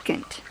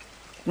awakened.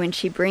 When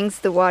she brings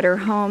the water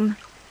home,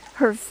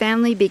 her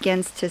family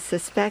begins to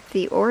suspect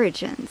the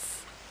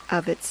origins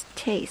of its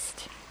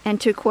taste and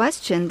to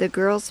question the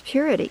girl's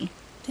purity.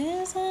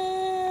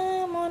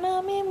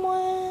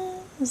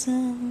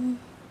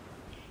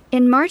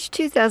 In March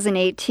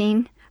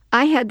 2018,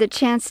 I had the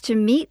chance to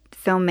meet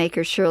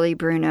filmmaker Shirley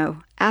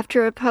Bruno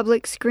after a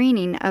public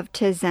screening of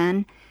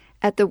Tezen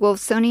at the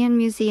Wolfsonian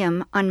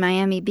Museum on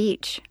Miami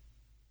Beach.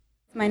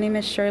 My name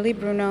is Shirley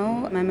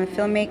Bruno. I'm a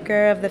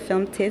filmmaker of the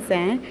film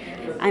Tezen.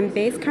 I'm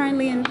based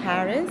currently in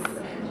Paris,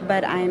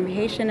 but I'm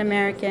Haitian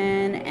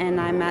American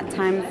and I'm at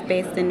times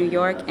based in New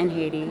York and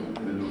Haiti.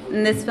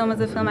 And this film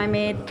is a film I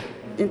made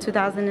in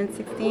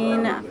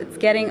 2016. It's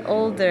getting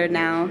older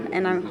now,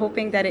 and I'm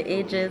hoping that it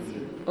ages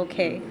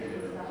okay.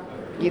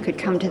 You could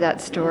come to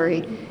that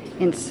story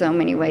in so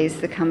many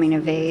ways, the coming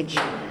of age.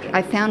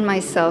 I found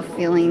myself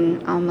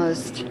feeling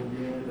almost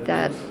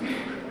that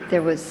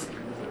there was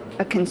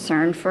a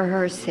concern for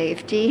her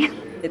safety.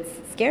 It's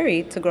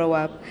scary to grow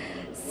up.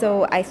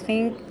 So I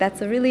think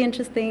that's a really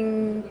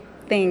interesting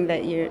thing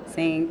that you're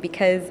saying,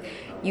 because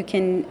you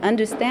can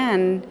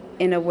understand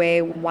in a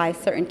way why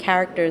certain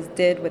characters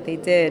did what they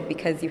did,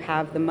 because you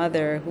have the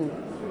mother who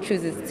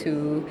chooses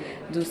to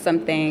do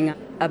something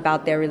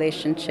about their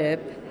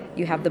relationship.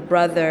 You have the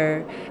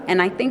brother,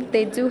 and I think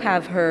they do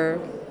have her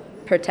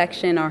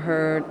protection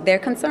or they're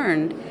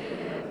concerned,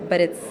 but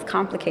it's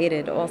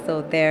complicated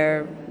also,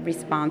 their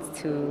response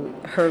to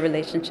her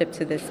relationship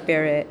to the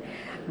spirit.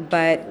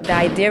 But the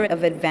idea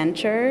of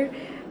adventure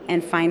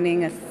and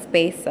finding a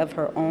space of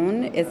her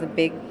own is a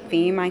big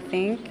theme, I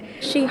think.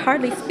 She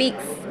hardly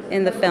speaks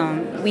in the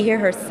film. We hear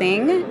her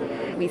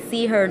sing, we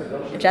see her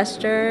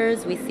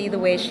gestures, we see the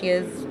way she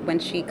is when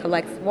she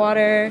collects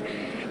water,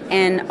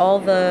 and all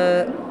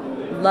the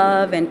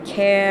love and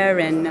care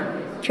and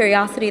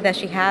curiosity that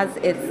she has.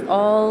 It's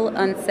all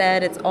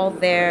unsaid, it's all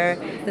there.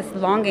 This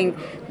longing,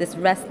 this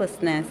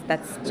restlessness,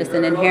 that's just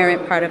an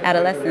inherent part of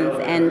adolescence,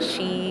 and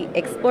she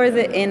explores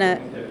it in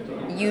a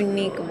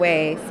unique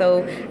way.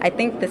 So I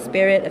think the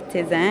spirit of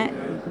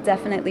Tezen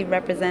definitely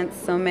represents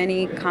so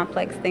many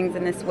complex things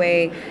in this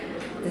way.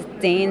 This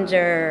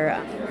danger,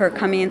 her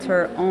coming into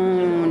her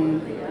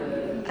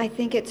own. I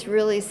think it's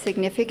really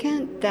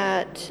significant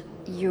that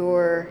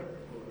your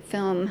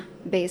film,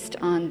 based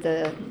on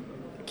the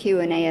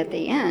Q&A at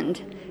the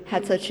end,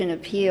 had such an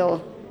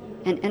appeal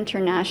and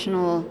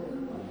international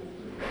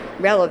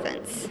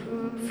relevance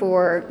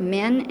for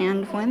men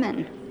and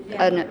women.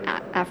 An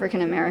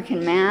African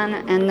American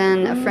man and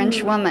then a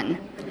French woman.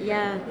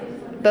 Yeah.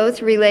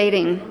 Both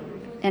relating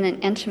in an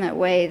intimate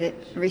way, that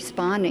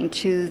responding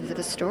to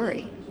the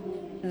story.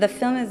 The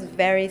film is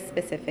very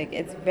specific.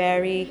 It's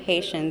very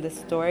Haitian, the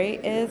story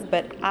is,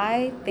 but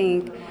I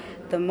think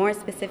the more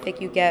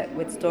specific you get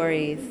with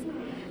stories,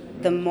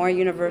 the more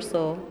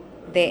universal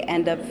they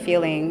end up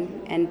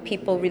feeling, and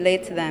people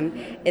relate to them.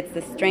 It's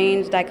a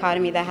strange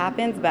dichotomy that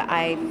happens, but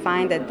I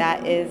find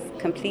that is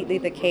completely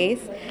the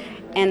case.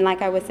 And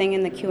like I was saying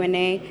in the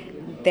Q&A,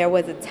 there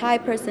was a Thai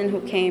person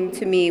who came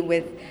to me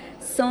with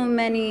so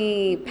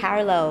many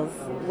parallels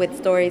with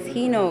stories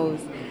he knows,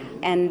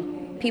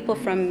 and people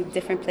from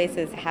different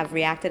places have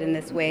reacted in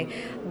this way.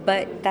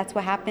 But that's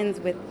what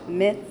happens with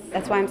myths.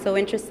 That's why I'm so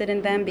interested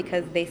in them,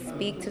 because they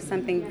speak to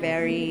something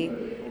very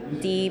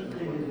deep,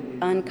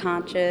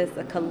 unconscious,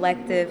 a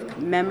collective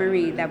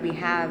memory that we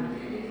have,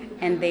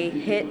 and they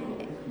hit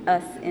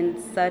us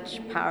in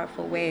such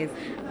powerful ways.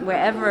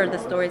 Wherever the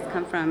stories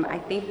come from, I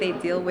think they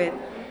deal with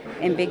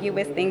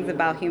ambiguous things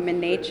about human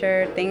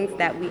nature, things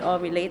that we all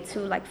relate to,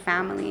 like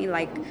family,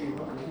 like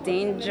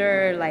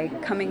danger,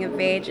 like coming of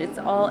age. It's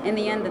all, in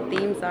the end, the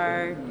themes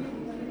are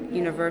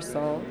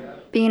universal.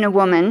 Being a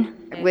woman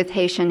with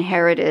Haitian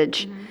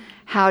heritage,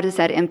 how does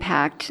that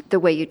impact the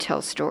way you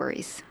tell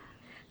stories?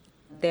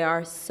 There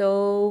are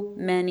so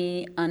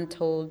many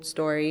untold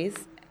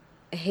stories,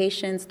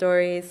 Haitian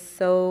stories,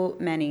 so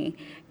many.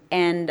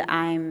 And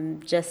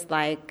I'm just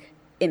like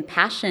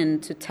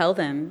impassioned to tell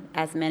them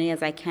as many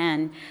as I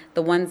can,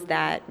 the ones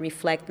that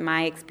reflect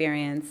my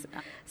experience.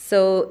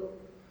 So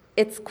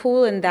It's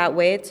cool in that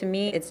way. To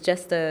me, it's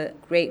just a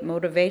great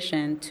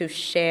motivation to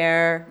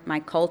share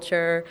my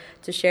culture,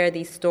 to share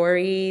these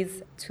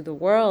stories to the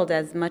world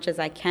as much as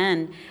I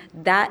can.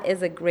 That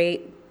is a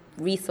great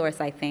resource,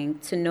 I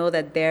think, to know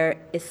that there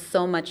is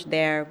so much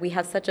there. We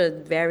have such a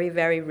very,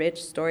 very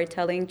rich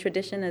storytelling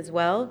tradition as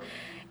well.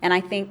 And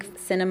I think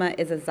cinema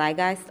is a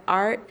zeitgeist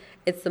art.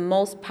 It's the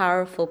most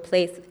powerful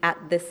place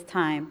at this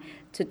time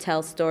to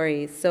tell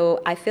stories.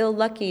 So I feel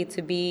lucky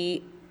to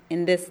be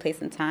in this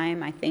place and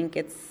time. I think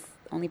it's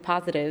only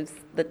positives,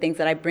 the things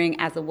that I bring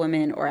as a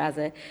woman or as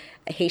a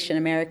Haitian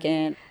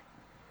American.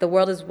 The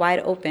world is wide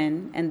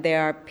open, and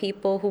there are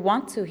people who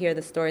want to hear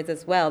the stories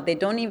as well. They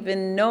don't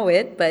even know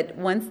it, but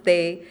once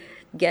they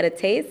get a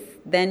taste,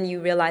 then you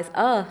realize,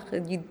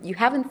 you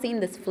haven't seen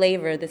this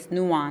flavor, this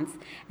nuance,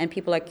 and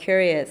people are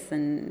curious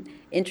and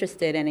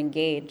interested and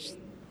engaged.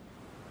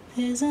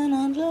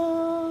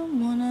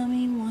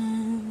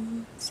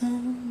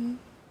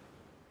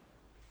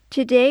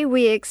 Today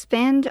we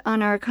expand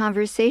on our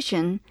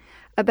conversation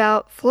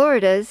about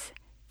Florida's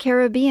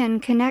Caribbean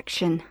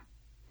connection.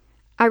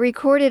 I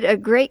recorded a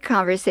great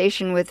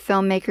conversation with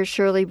filmmaker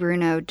Shirley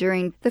Bruno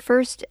during the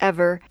first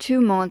ever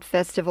Tout Monde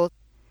Festival.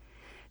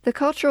 The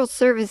Cultural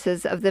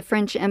Services of the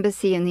French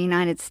Embassy in the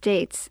United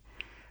States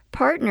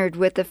partnered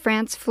with the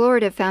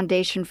France-Florida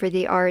Foundation for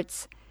the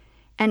Arts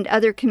and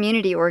other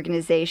community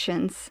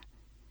organizations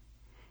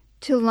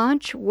to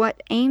launch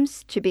what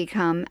aims to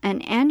become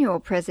an annual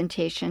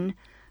presentation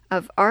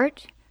of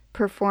art,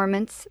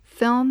 performance,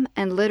 film,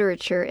 and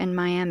literature in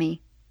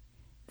Miami.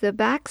 The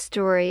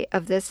backstory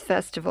of this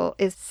festival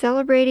is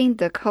celebrating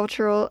the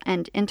cultural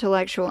and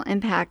intellectual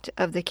impact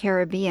of the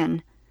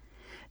Caribbean.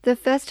 The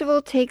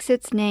festival takes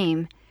its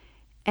name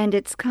and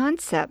its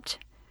concept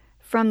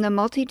from the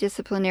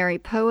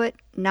multidisciplinary poet,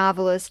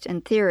 novelist,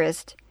 and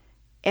theorist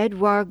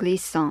Edouard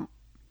Glissant.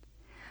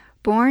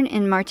 Born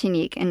in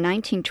Martinique in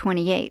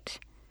 1928,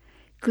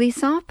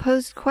 Glissant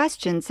posed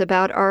questions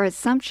about our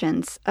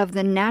assumptions of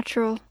the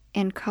natural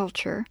in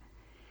culture,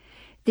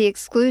 the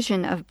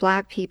exclusion of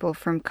Black people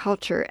from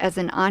culture as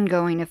an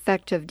ongoing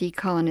effect of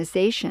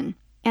decolonization,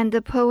 and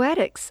the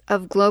poetics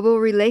of global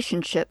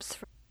relationships.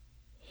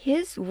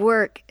 His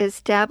work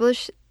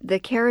established the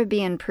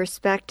Caribbean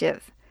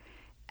perspective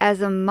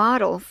as a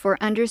model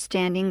for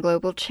understanding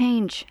global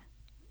change.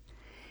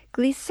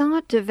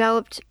 Glissant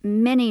developed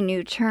many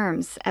new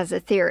terms as a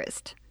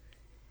theorist,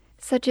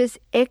 such as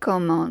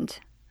écomonde,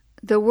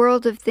 the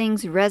world of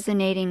things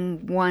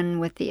resonating one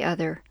with the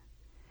other,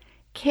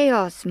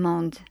 chaos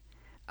monde,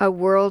 a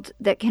world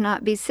that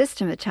cannot be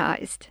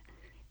systematized,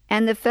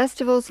 and the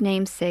festival's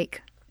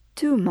namesake,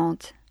 Tout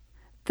Monde,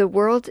 the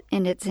world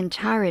in its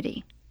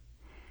entirety.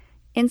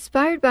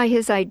 Inspired by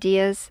his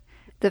ideas,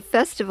 the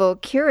festival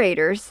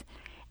curators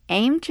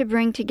aim to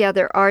bring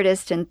together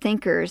artists and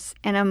thinkers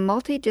in a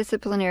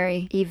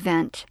multidisciplinary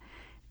event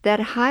that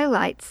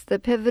highlights the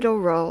pivotal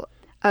role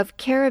of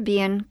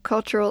Caribbean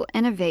cultural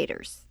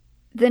innovators.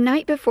 The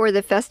night before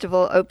the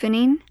festival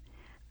opening,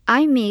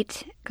 I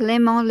meet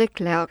Clément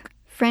Leclerc,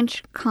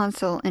 French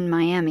consul in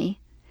Miami,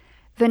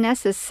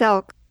 Vanessa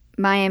Selk,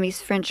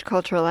 Miami's French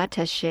cultural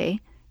attaché,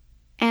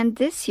 and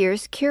this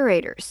year's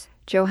curators,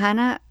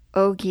 Johanna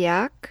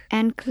Ogiac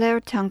and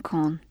Claire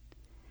Tancon,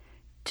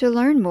 to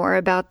learn more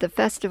about the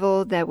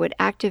festival that would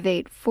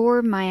activate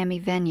 4 Miami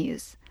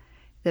venues: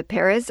 the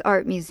Perez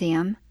Art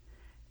Museum,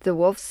 the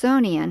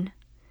Wolfsonian,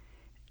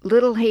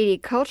 Little Haiti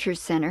Culture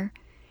Center,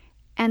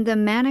 and the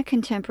Manna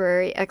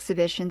Contemporary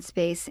Exhibition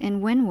Space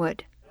in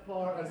Wynwood.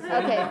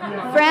 Okay,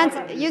 France,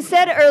 you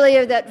said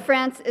earlier that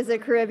France is a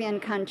Caribbean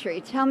country.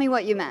 Tell me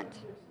what you meant.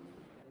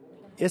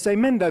 Yes, I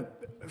meant that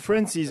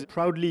France is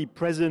proudly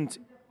present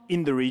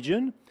in the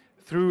region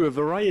through a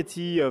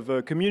variety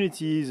of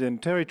communities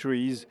and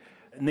territories,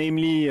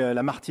 namely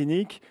la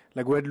Martinique,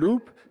 la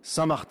Guadeloupe,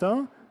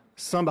 Saint-Martin,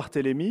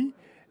 Saint-Barthélemy,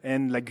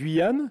 and la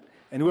Guyane.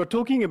 And we're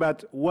talking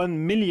about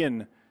 1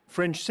 million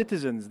French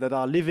citizens that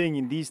are living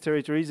in these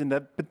territories and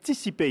that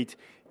participate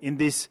in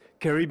this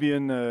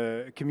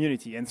Caribbean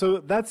community. And so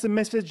that's a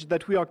message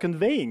that we are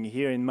conveying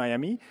here in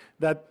Miami,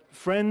 that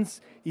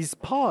France is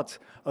part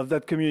of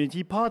that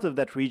community, part of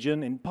that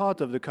region, and part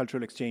of the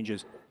cultural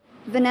exchanges.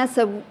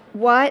 Vanessa,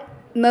 what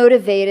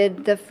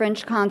motivated the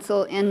French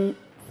consul in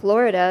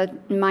Florida,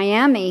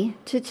 Miami,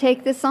 to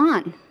take this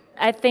on?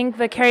 I think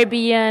the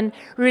Caribbean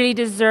really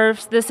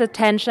deserves this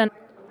attention.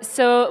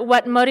 So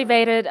what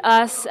motivated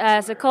us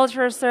as a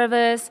cultural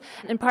service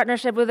in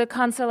partnership with the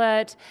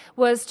consulate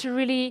was to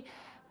really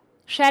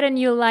shed a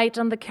new light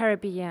on the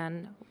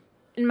Caribbean.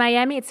 In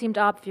Miami, it seemed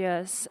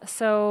obvious.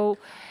 So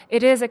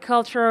it is a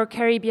cultural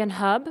Caribbean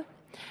hub.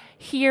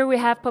 Here we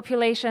have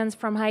populations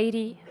from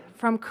Haiti,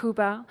 from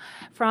Cuba,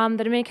 from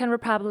the Dominican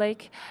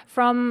Republic,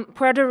 from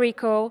Puerto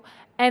Rico,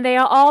 and they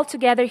are all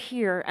together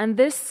here. And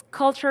this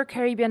cultural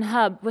Caribbean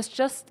hub was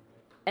just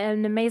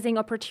an amazing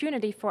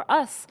opportunity for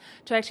us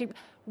to actually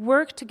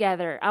work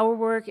together. Our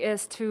work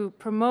is to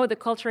promote the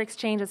cultural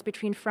exchanges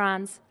between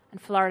France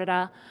and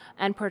Florida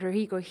and Puerto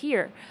Rico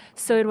here.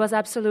 So it was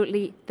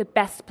absolutely the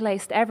best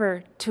place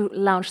ever to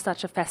launch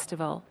such a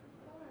festival.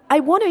 I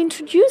want to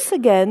introduce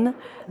again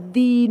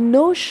the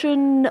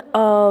notion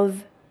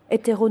of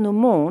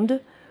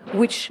hétéronomonde,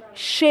 which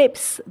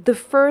shapes the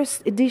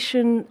first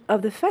edition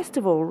of the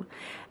festival,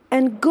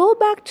 and go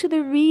back to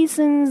the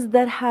reasons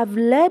that have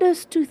led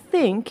us to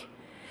think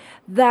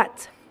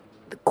that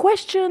the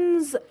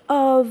questions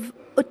of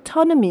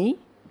autonomy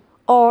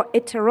or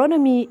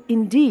heteronomy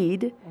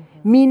indeed,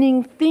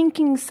 meaning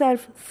thinking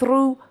self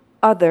through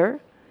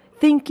other,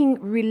 thinking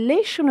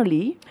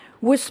relationally,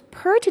 was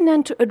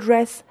pertinent to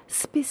address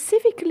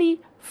specifically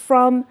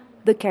from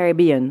the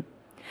Caribbean.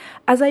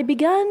 As I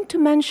began to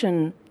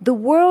mention the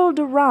world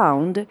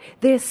around,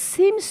 there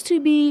seems to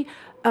be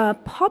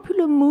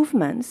popular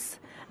movements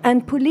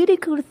and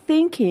political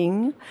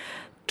thinking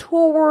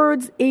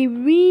towards a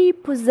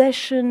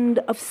repossession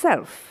of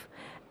self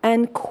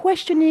and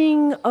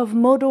questioning of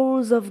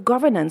models of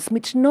governance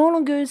which no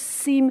longer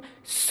seem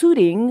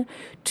suiting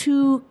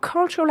to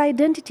cultural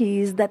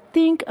identities that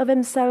think of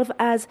themselves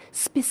as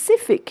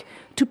specific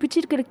to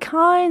particular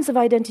kinds of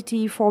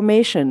identity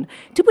formation.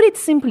 To put it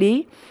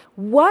simply,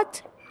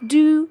 what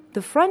do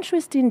the French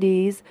West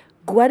Indies,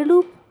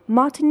 Guadeloupe,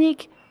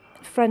 Martinique,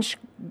 French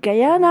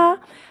Guyana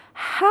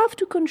have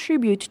to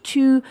contribute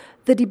to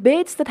the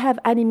debates that have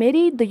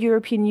animated the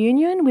European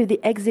Union with the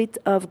exit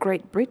of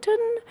Great Britain,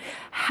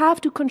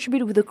 have to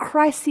contribute with the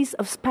crisis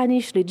of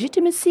Spanish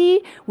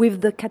legitimacy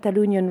with the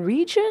Catalonian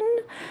region,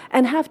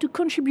 and have to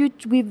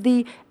contribute with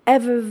the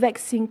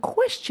ever-vexing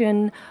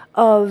question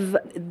of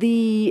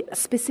the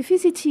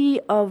specificity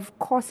of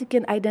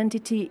Corsican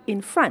identity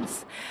in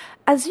France.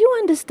 As you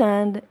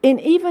understand,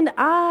 and even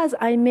as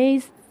I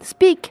may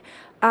speak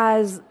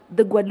as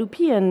the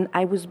Guadeloupean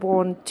I was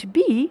born to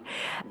be,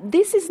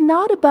 this is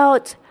not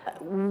about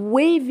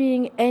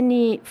waving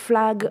any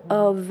flag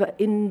of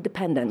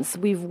independence.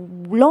 We've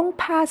long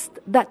passed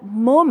that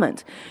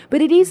moment.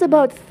 But it is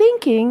about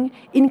thinking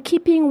in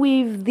keeping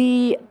with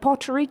the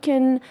Puerto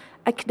Rican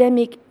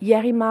academic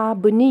Yerima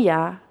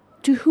Bonilla,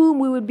 to whom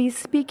we will be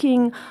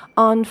speaking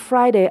on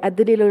Friday at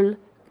the Little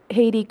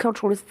Haiti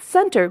Cultural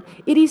Center.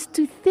 It is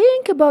to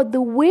think about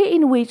the way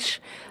in which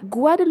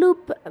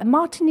Guadeloupe,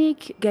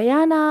 Martinique,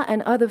 Guyana,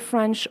 and other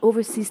French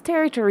overseas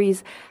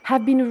territories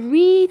have been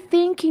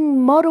rethinking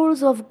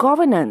models of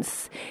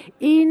governance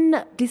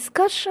in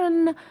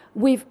discussion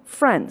with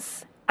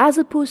France, as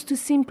opposed to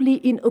simply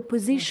in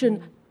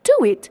opposition to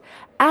it,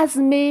 as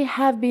may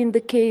have been the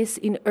case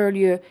in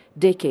earlier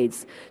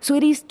decades. So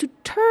it is to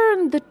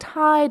turn the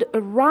tide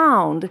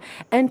around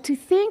and to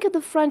think of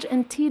the French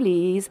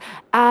Antilles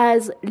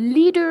as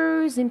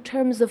leaders in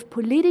terms of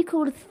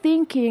political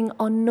thinking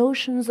on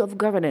notions of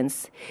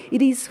governance.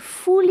 It is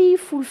fully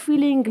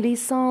fulfilling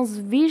Glissant's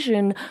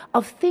vision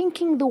of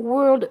thinking the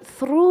world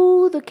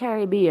through the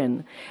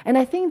Caribbean. And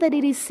I think that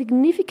it is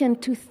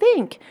significant to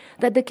think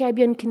that the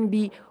Caribbean can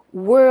be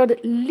world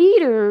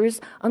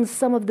leaders on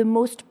some of the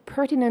most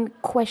pertinent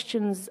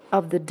questions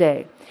of the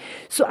day.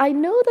 So I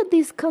know that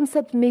this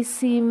concept may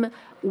seem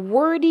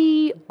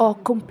wordy or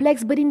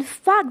complex, but in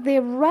fact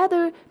they're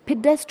rather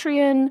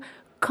pedestrian,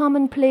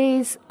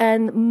 commonplace,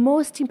 and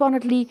most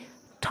importantly,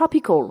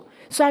 topical.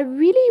 So I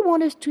really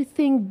want us to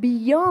think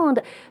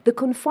beyond the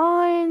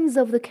confines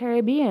of the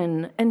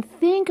Caribbean and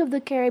think of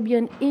the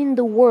Caribbean in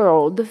the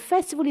world. The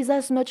festival is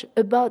as much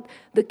about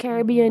the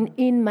Caribbean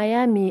in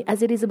Miami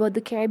as it is about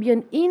the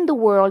Caribbean in the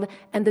world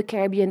and the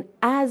Caribbean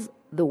as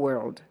the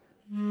world.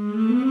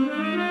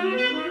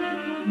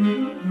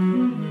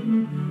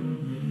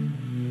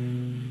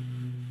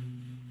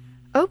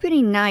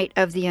 Opening night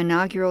of the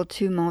inaugural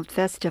Two Monts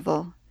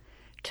Festival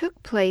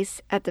took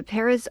place at the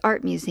Paris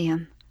Art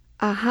Museum.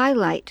 A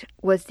highlight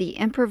was the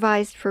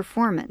improvised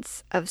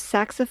performance of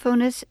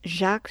saxophonist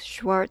Jacques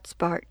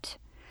Schwartzbart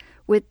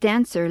with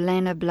dancer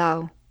Lena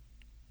Blau.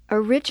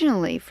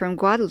 Originally from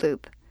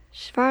Guadeloupe,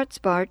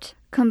 Schwartzbart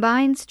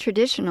combines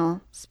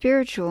traditional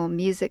spiritual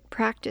music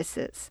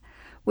practices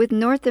with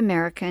North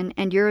American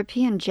and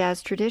European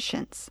jazz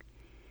traditions.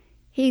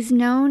 He's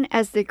known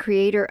as the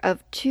creator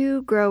of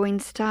two growing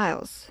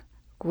styles,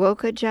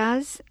 Guoka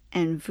jazz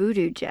and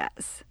voodoo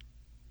jazz.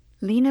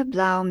 Lena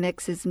Blau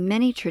mixes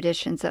many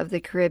traditions of the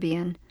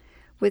Caribbean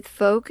with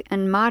folk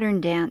and modern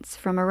dance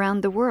from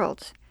around the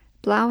world.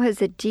 Blau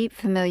has a deep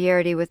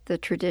familiarity with the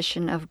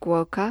tradition of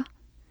Guoka,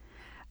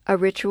 a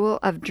ritual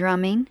of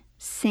drumming,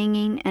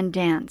 singing, and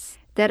dance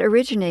that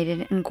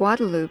originated in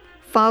Guadeloupe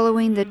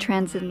following the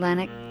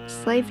transatlantic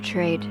slave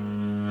trade.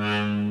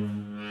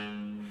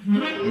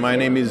 My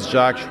name is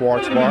Jacques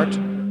Schwartzbart.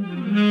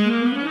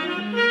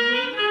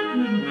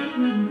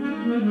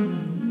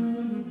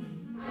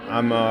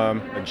 I'm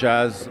a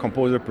jazz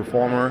composer,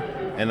 performer,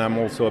 and I'm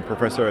also a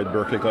professor at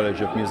Berklee College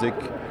of Music.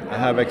 I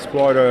have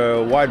explored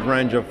a wide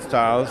range of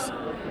styles.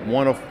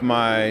 One of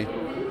my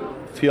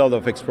field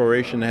of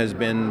exploration has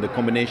been the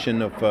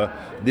combination of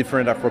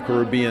different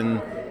Afro-Caribbean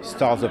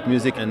styles of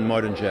music and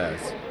modern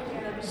jazz.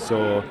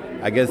 So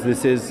I guess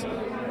this is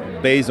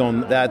based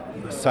on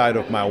that side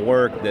of my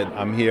work that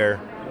I'm here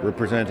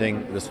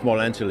representing the Small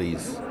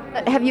Antilles.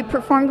 Have you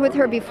performed with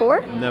her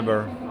before?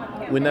 Never.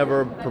 We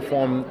never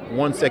performed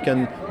 1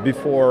 second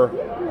before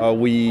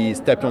we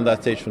stepped on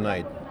that stage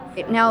tonight.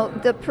 Now,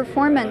 the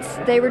performance,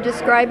 they were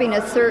describing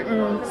a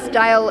certain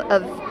style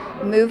of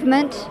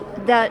movement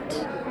that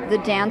the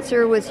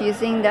dancer was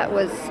using that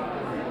was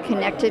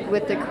connected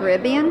with the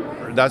Caribbean.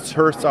 That's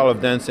her style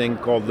of dancing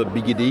called the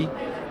bigidi,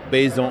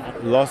 based on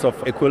loss of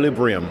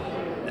equilibrium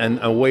and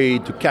a way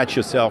to catch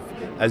yourself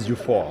as you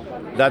fall.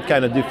 That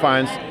kind of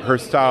defines her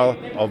style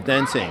of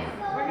dancing.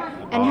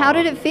 And how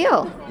did it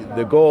feel?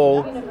 The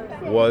goal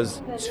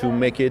was to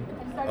make it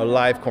a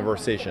live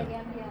conversation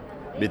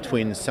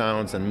between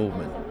sounds and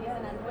movement.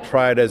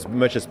 Tried as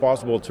much as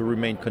possible to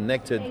remain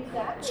connected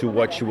to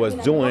what she was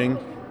doing,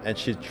 and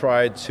she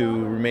tried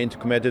to remain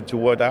committed to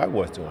what I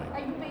was doing.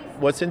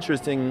 What's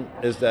interesting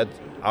is that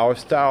our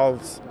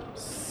styles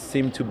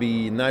seem to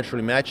be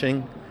naturally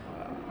matching.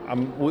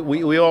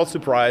 We all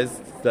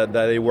surprised that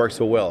it worked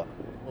so well.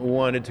 We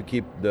wanted to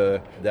keep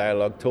the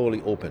dialogue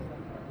totally open,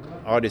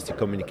 artistic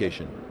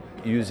communication,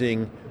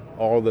 using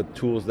all the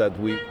tools that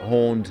we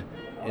honed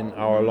in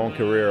our long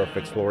career of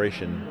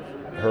exploration,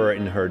 her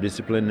in her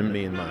discipline and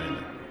me in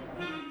mine.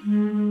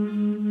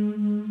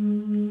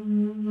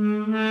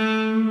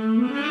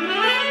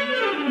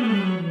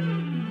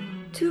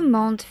 Tout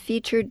Monde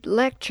featured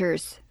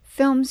lectures,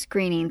 film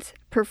screenings,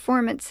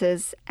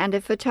 performances, and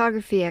a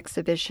photography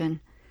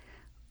exhibition,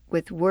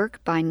 with work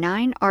by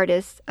 9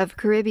 artists of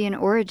Caribbean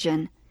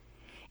origin,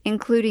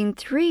 including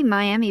 3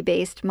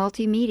 Miami-based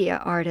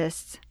multimedia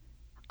artists.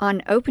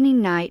 On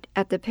opening night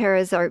at the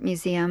Paris Art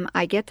Museum,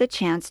 I get the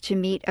chance to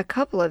meet a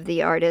couple of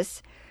the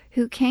artists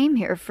who came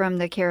here from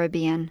the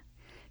Caribbean.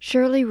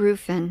 Shirley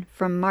Ruffin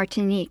from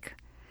Martinique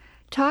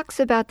talks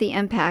about the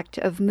impact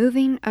of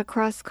moving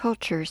across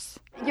cultures.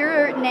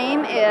 Your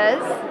name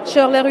is?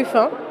 Shirley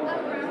Ruffin.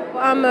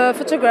 I'm a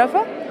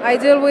photographer. I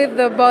deal with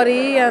the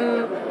body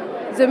and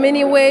the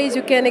many ways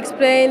you can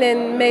explain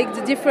and make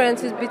the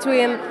differences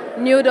between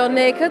nude or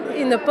naked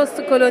in a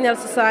post-colonial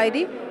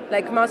society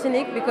like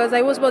Martinique, because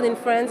I was born in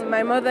France.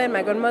 My mother and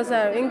my grandmother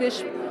are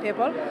English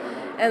people,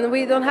 and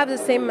we don't have the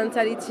same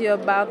mentality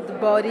about the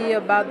body,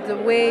 about the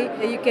way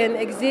you can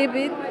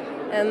exhibit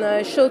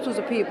and show to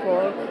the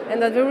people.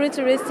 And that's very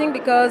interesting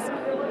because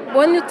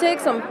when you take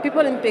some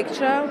people in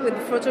picture with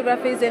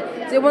photographies,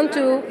 they want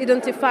to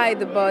identify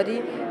the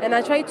body, and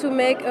I try to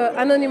make an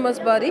anonymous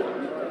body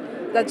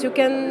that you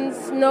can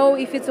know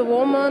if it's a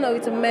woman or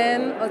it's a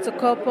man or it's a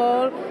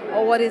couple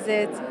or what is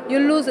it. You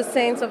lose the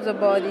sense of the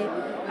body.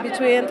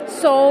 Between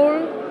soul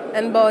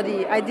and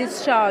body, I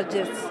discharge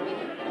this.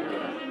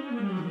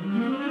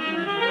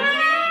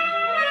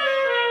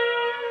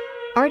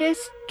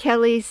 Artist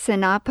Kelly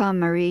Sinapa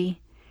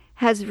Marie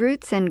has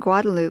roots in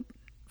Guadeloupe.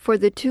 For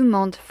the Tout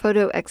Monde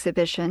photo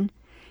exhibition,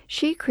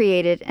 she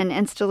created an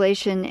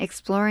installation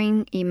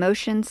exploring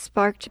emotions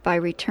sparked by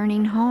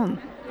returning home.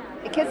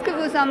 Qu'est-ce que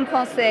vous en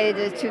pensez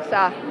de tout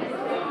ça?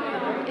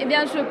 Eh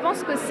bien, je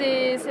pense que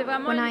c'est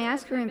vraiment... When I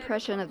asked her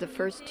impression of the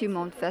first Tout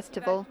Monde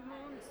festival,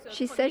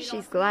 she says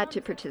she's glad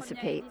to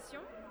participate.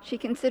 She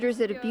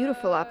considers it a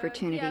beautiful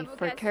opportunity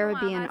for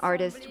Caribbean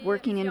artists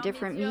working in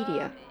different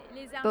media,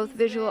 both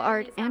visual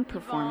art and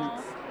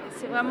performance.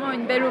 C'est vraiment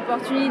une belle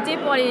opportunité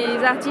pour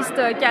les artistes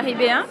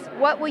caribéens.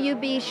 What will you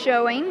be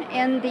showing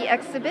in the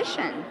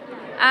exhibition?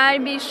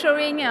 I'll be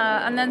showing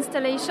an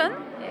installation.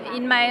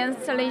 In my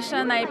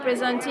installation, I'm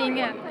presenting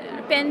a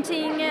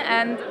painting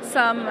and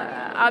some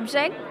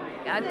objects.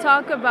 I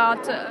talk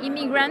about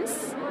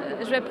immigrants.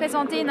 Je vais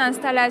présenter une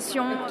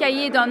installation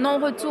cahier d'un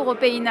non-retour au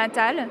pays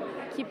natal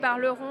qui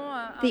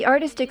parleront... The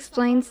artist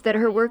explains that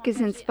her work is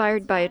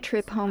inspired by a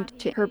trip home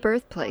to her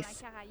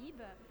birthplace.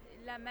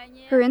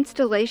 Her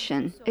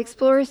installation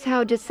explores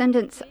how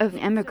descendants of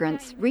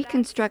immigrants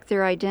reconstruct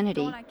their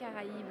identity.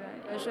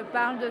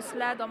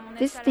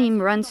 This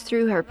theme runs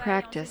through her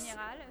practice.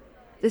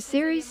 The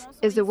series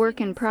is a work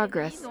in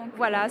progress.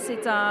 Voilà,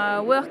 c'est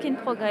un work in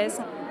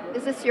progress.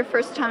 Is this your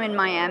first time in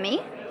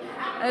Miami?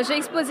 J'ai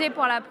exposé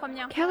pour la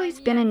première fois. Kelly's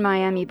been in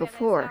Miami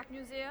before.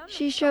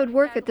 She showed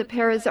work at the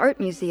Paris Art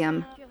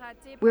Museum,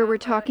 where we're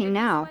talking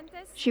now.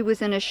 She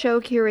was in a show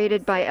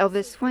curated by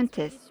Elvis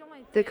Fuentes,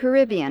 The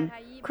Caribbean,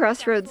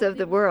 Crossroads of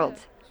the World.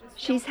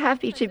 She's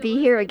happy to be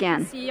here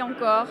again. Merci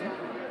encore.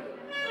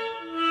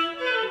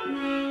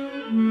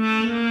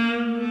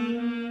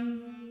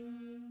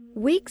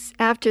 Weeks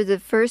after the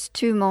first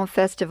Tout Monde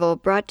Festival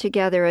brought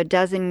together a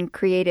dozen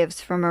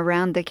creatives from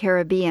around the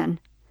Caribbean,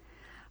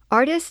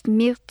 artist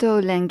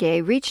Myrto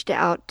Lengue reached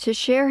out to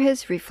share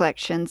his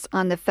reflections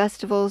on the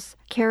festival's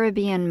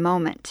Caribbean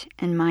moment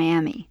in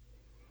Miami.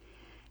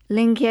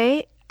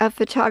 Lengue, a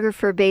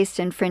photographer based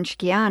in French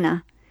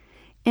Guiana,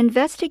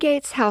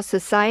 investigates how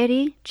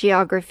society,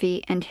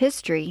 geography, and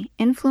history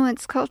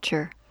influence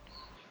culture.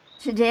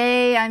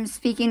 Today I'm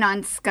speaking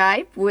on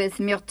Skype with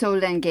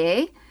Myrto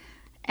Lengue,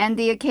 and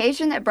the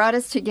occasion that brought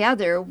us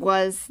together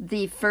was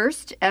the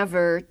first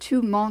ever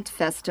Tout Monde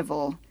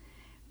Festival,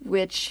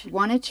 which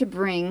wanted to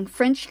bring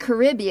French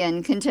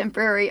Caribbean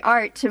contemporary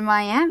art to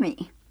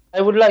Miami. I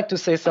would like to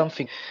say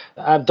something.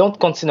 I don't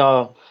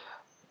consider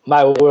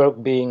my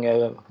work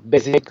being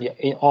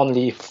basically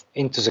only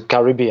into the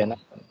Caribbean.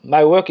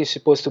 My work is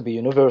supposed to be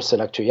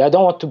universal, actually. I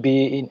don't want to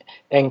be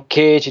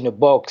encaged in a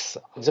box.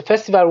 The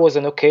festival was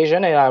an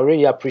occasion, and I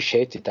really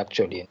appreciate it,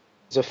 actually.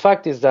 The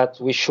fact is that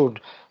we should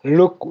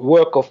look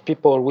work of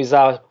people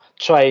without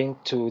trying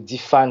to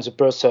define the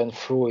person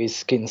through his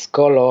skin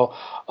color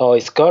or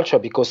his culture,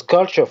 because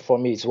culture for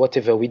me is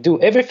whatever we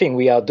do. Everything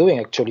we are doing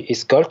actually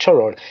is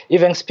cultural.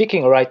 Even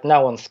speaking right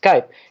now on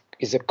Skype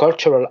is a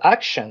cultural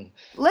action.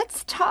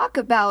 Let's talk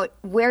about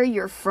where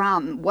you're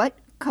from. What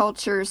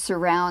culture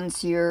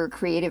surrounds your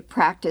creative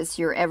practice,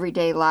 your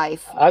everyday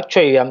life?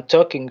 Actually, I'm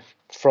talking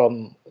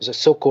from the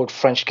so-called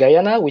French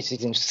Guiana, which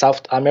is in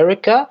South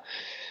America.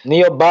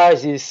 Nearby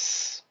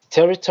this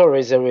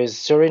territory, there is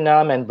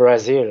Suriname and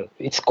Brazil.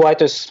 It's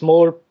quite a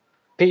small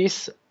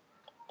piece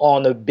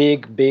on a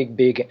big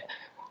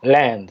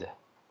land.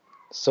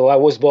 So I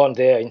was born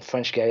there in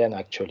French Guiana,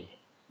 actually.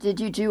 Did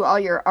you do all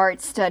your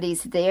art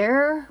studies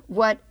there?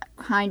 What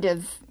kind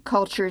of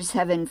cultures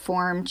have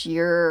informed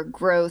your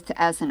growth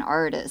as an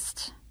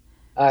artist?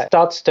 I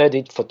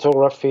studied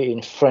photography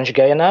in French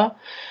Guiana,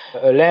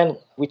 a land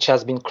which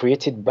has been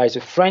created by the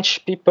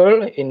French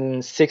people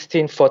in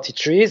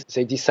 1643.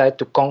 They decided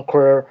to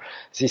conquer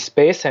this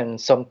space,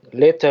 and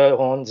later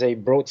on they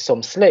brought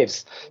some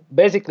slaves.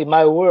 Basically,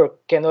 my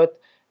work cannot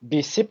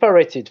be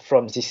separated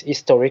from this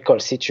historical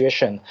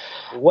situation.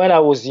 When I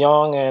was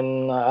young,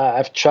 and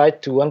I've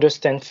tried to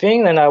understand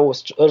things, and I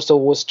was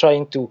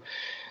trying to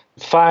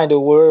find a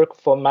work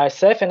for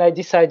myself, and I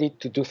decided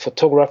to do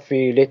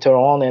photography later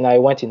on, and I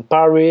went in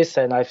Paris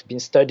and I've been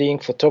studying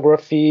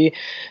photography.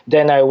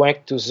 Then I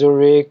went to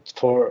Zurich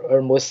for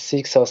almost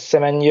 6 or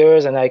 7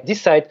 years, and I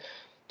decided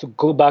to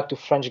go back to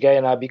French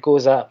Guiana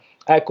because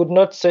I could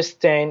not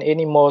sustain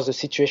anymore the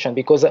situation,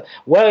 because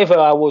wherever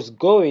I was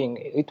going,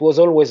 it was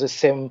always the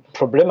same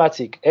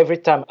problematic. Every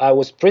time I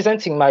was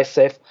presenting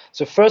myself,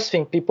 the first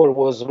thing people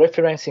was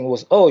referencing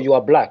was, "Oh, you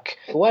are black."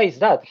 Why is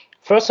that?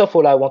 First of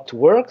all, I want to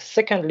work.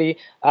 Secondly,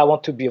 I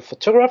want to be a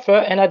photographer,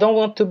 and I don't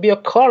want to be a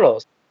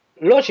colorist.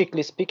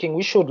 Logically speaking,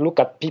 we should look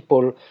at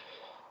people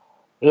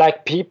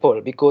like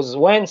people, because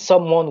when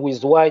someone who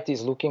is white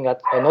is looking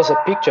at another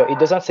picture, it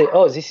doesn't say,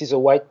 "Oh, this is a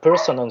white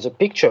person on the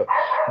picture."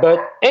 But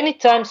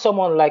anytime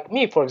someone like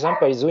me, for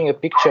example, is doing a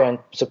picture and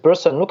the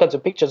person look at the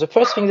picture, the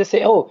first thing they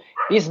say, "Oh,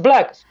 he's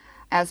black."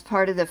 As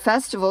part of the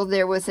festival,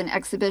 there was an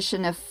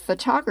exhibition of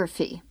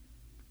photography.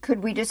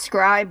 Could we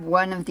describe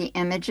one of the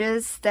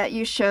images that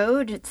you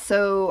showed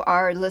so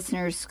our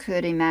listeners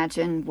could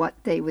imagine what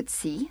they would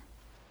see?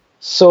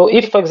 So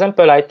if, for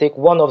example, I take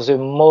one of the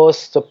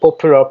most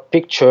popular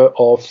picture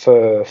of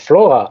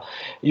Flora,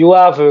 you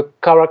have a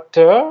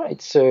character,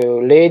 it's a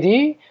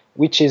lady,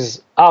 which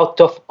is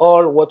out of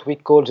all what we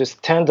call the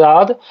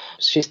standard.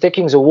 She's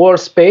taking the whole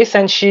space,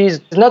 and she's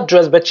not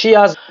dressed, but she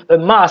has a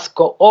mask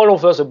all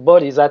over the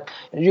body that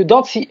you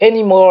don't see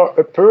anymore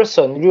a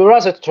person. You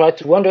rather try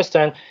to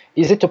understand,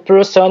 is it a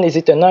person? Is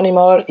it an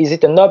animal? Is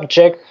it an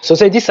object? So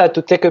they decide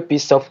to take a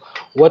piece of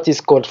what is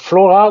called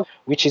Flora,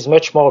 which is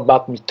much more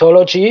about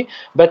mythology,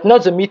 but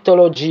not the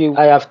mythology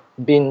I have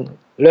been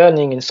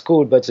learning in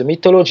school, but the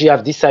mythology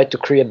I've decided to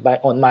create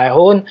on my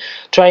own,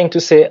 trying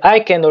to say I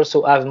can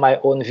also have my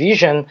own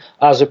vision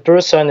as a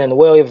person, and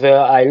wherever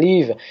I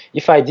live,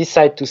 if I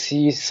decide to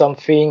see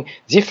something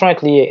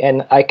differently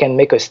and I can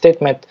make a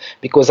statement,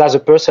 because as a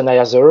person I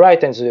have the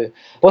right and the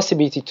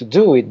possibility to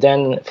do it,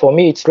 then for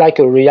me it's like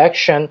a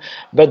reaction,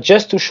 but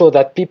just to show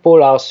that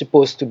people are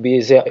supposed to be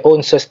their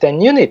own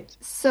sustained unit.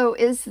 So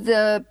is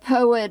the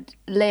poet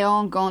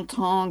Léon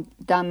Gontran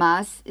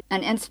Damas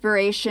an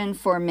inspiration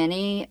for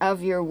many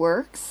of your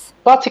works?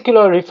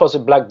 Particularly for the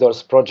Black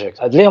Dolls project.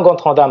 At Léon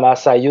Gontran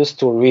Damas, I used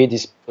to read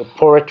his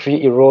poetry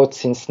he wrote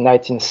since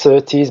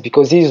 1930s,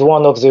 because he's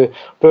one of the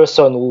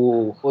person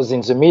who was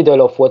in the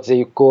middle of what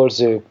they call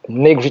the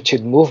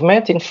Negritude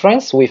movement in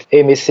France, with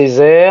Aimé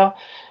Césaire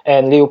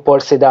and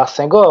Léopold Sédar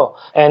Senghor.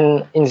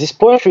 And in this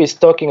poetry, he's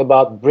talking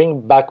about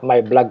bring back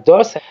my Black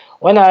Dolls.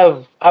 When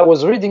I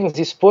was reading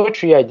this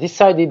poetry, I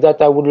decided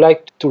that I would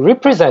like to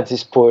represent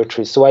this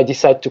poetry, so I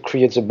decided to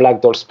create the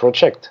Black Dolls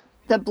project.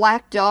 The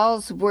Black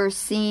Dolls were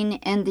seen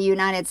in the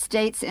United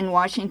States in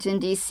Washington,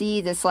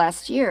 D.C. this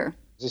last year.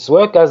 This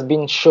work has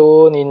been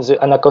shown in the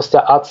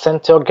Anacostia Art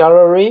Center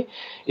Gallery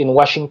in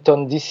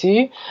Washington,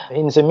 D.C.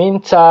 In the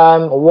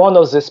meantime, one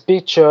of the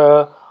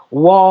pictures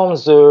won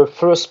the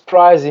first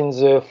prize in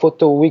the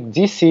Photo Week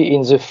DC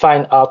in the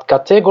Fine Art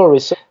category.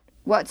 So,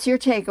 what's your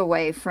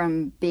takeaway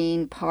from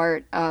being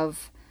part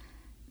of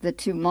the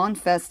Tout Monde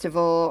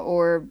Festival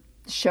or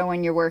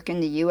showing your work in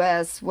the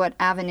U.S.? What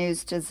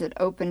avenues does it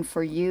open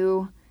for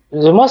you?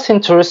 The most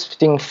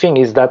interesting thing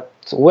is that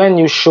when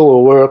you show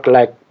a work,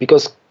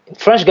 because in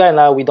French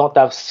Guiana we don't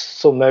have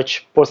so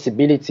much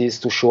possibilities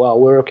to show our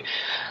work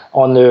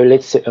on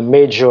let's say a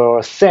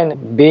major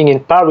scene. Being in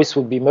Paris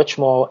would be much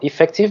more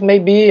effective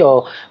maybe,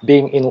 or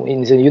being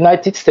in the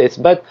United States.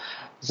 But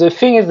the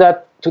thing is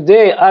that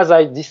today, as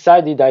I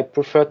decided I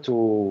prefer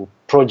to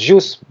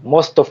produce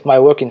most of my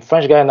work in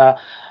French Guiana,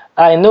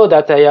 I know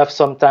that I have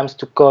sometimes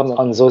to come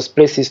on those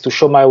places to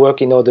show my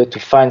work in order to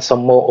find some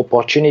more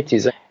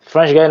opportunities.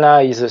 French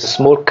Guiana is a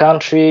small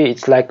country.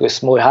 It's like a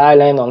small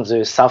island on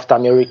the South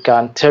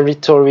American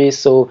territory,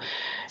 so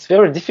it's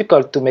very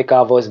difficult to make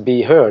our voice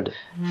be heard.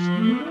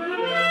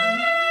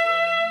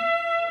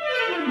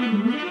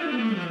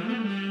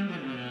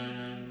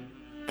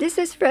 This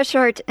is Fresh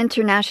Art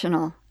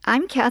International.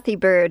 I'm Kathy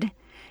Bird.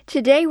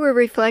 Today we're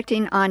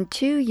reflecting on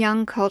 2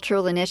 young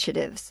cultural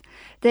initiatives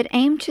that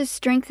aim to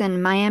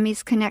strengthen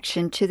Miami's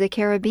connection to the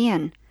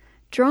Caribbean.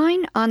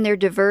 Drawing on their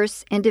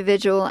diverse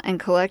individual and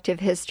collective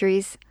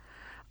histories,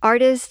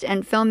 artists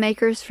and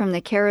filmmakers from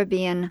the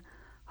Caribbean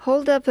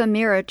hold up a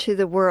mirror to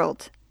the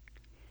world,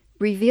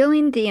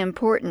 revealing the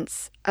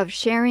importance of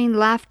sharing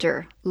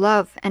laughter,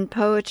 love, and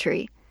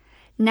poetry,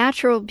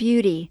 natural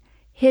beauty,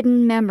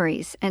 hidden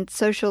memories, and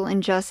social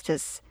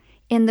injustice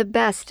in the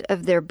best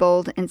of their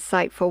bold,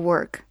 insightful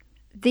work.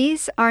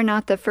 These are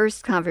not the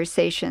first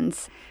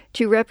conversations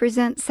to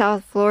represent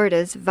South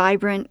Florida's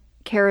vibrant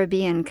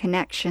Caribbean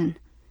connection.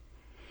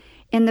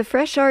 In the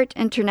Fresh Art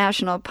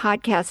International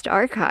podcast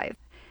archive,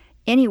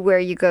 anywhere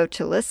you go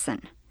to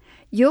listen,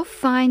 you'll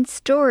find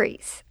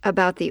stories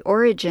about the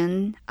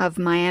origin of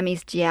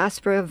Miami's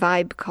Diaspora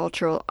Vibe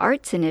Cultural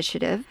Arts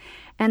Initiative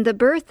and the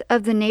birth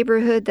of the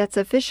neighborhood that's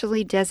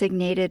officially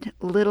designated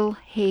Little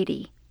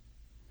Haiti.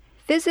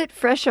 Visit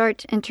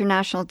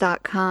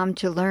freshartinternational.com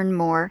to learn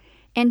more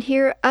and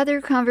hear other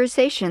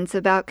conversations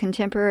about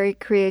contemporary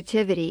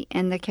creativity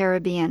in the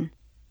Caribbean.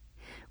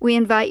 We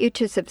invite you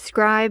to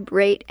subscribe,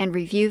 rate, and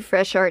review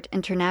Fresh Art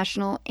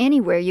International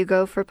anywhere you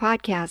go for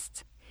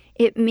podcasts.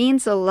 It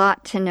means a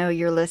lot to know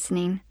you're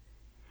listening.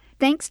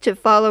 Thanks to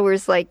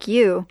followers like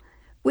you,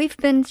 we've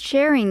been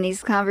sharing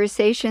these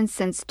conversations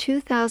since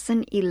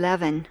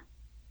 2011.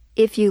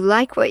 If you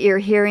like what you're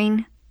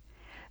hearing,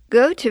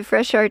 go to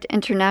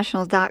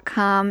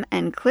freshartinternational.com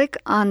and click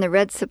on the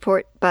red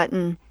support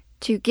button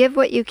to give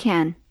what you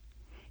can.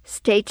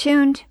 Stay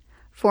tuned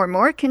for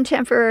more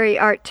contemporary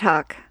art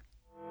talk.